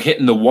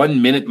hitting the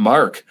 1 minute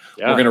mark.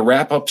 Yeah. We're going to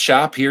wrap up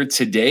shop here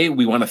today.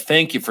 We want to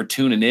thank you for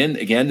tuning in.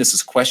 Again, this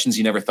is Questions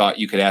You Never Thought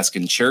You Could Ask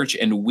in Church,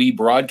 and we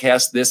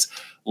broadcast this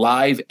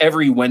live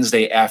every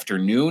Wednesday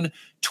afternoon,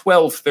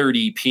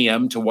 12:30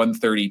 p.m. to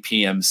 1:30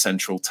 p.m.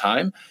 Central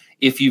Time.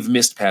 If you've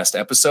missed past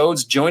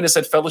episodes, join us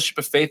at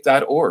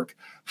fellowshipoffaith.org.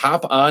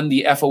 Hop on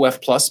the FOF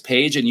Plus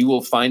page and you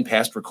will find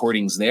past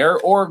recordings there,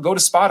 or go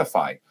to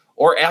Spotify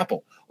or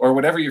Apple or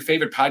whatever your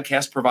favorite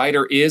podcast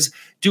provider is.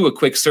 Do a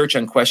quick search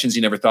on Questions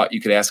You Never Thought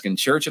You Could Ask in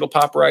Church. It'll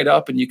pop right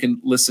up and you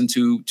can listen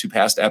to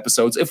past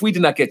episodes. If we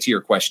did not get to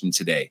your question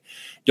today,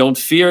 don't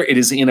fear. It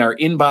is in our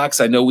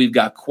inbox. I know we've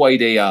got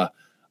quite a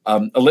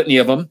litany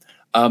of them.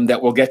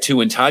 that we'll get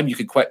to in time. You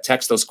could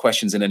text those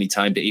questions at any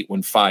time to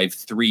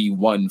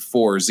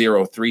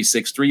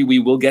 815-314-0363. We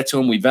will get to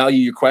them. We value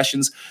your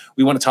questions.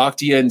 We want to talk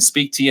to you and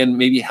speak to you and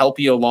maybe help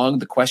you along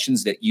the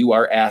questions that you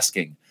are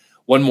asking.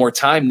 One more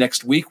time,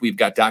 next week, we've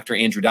got Dr.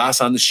 Andrew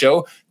Doss on the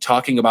show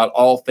talking about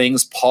all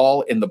things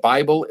Paul in the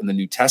Bible, in the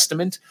New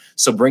Testament.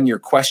 So bring your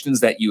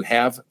questions that you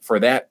have for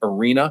that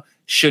arena.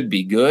 Should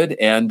be good.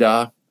 And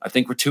I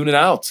think we're tuning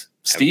out.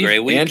 Steve,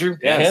 Andrew,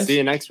 yeah, see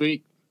you next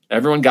week.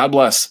 Everyone, God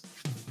bless.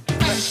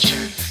 Question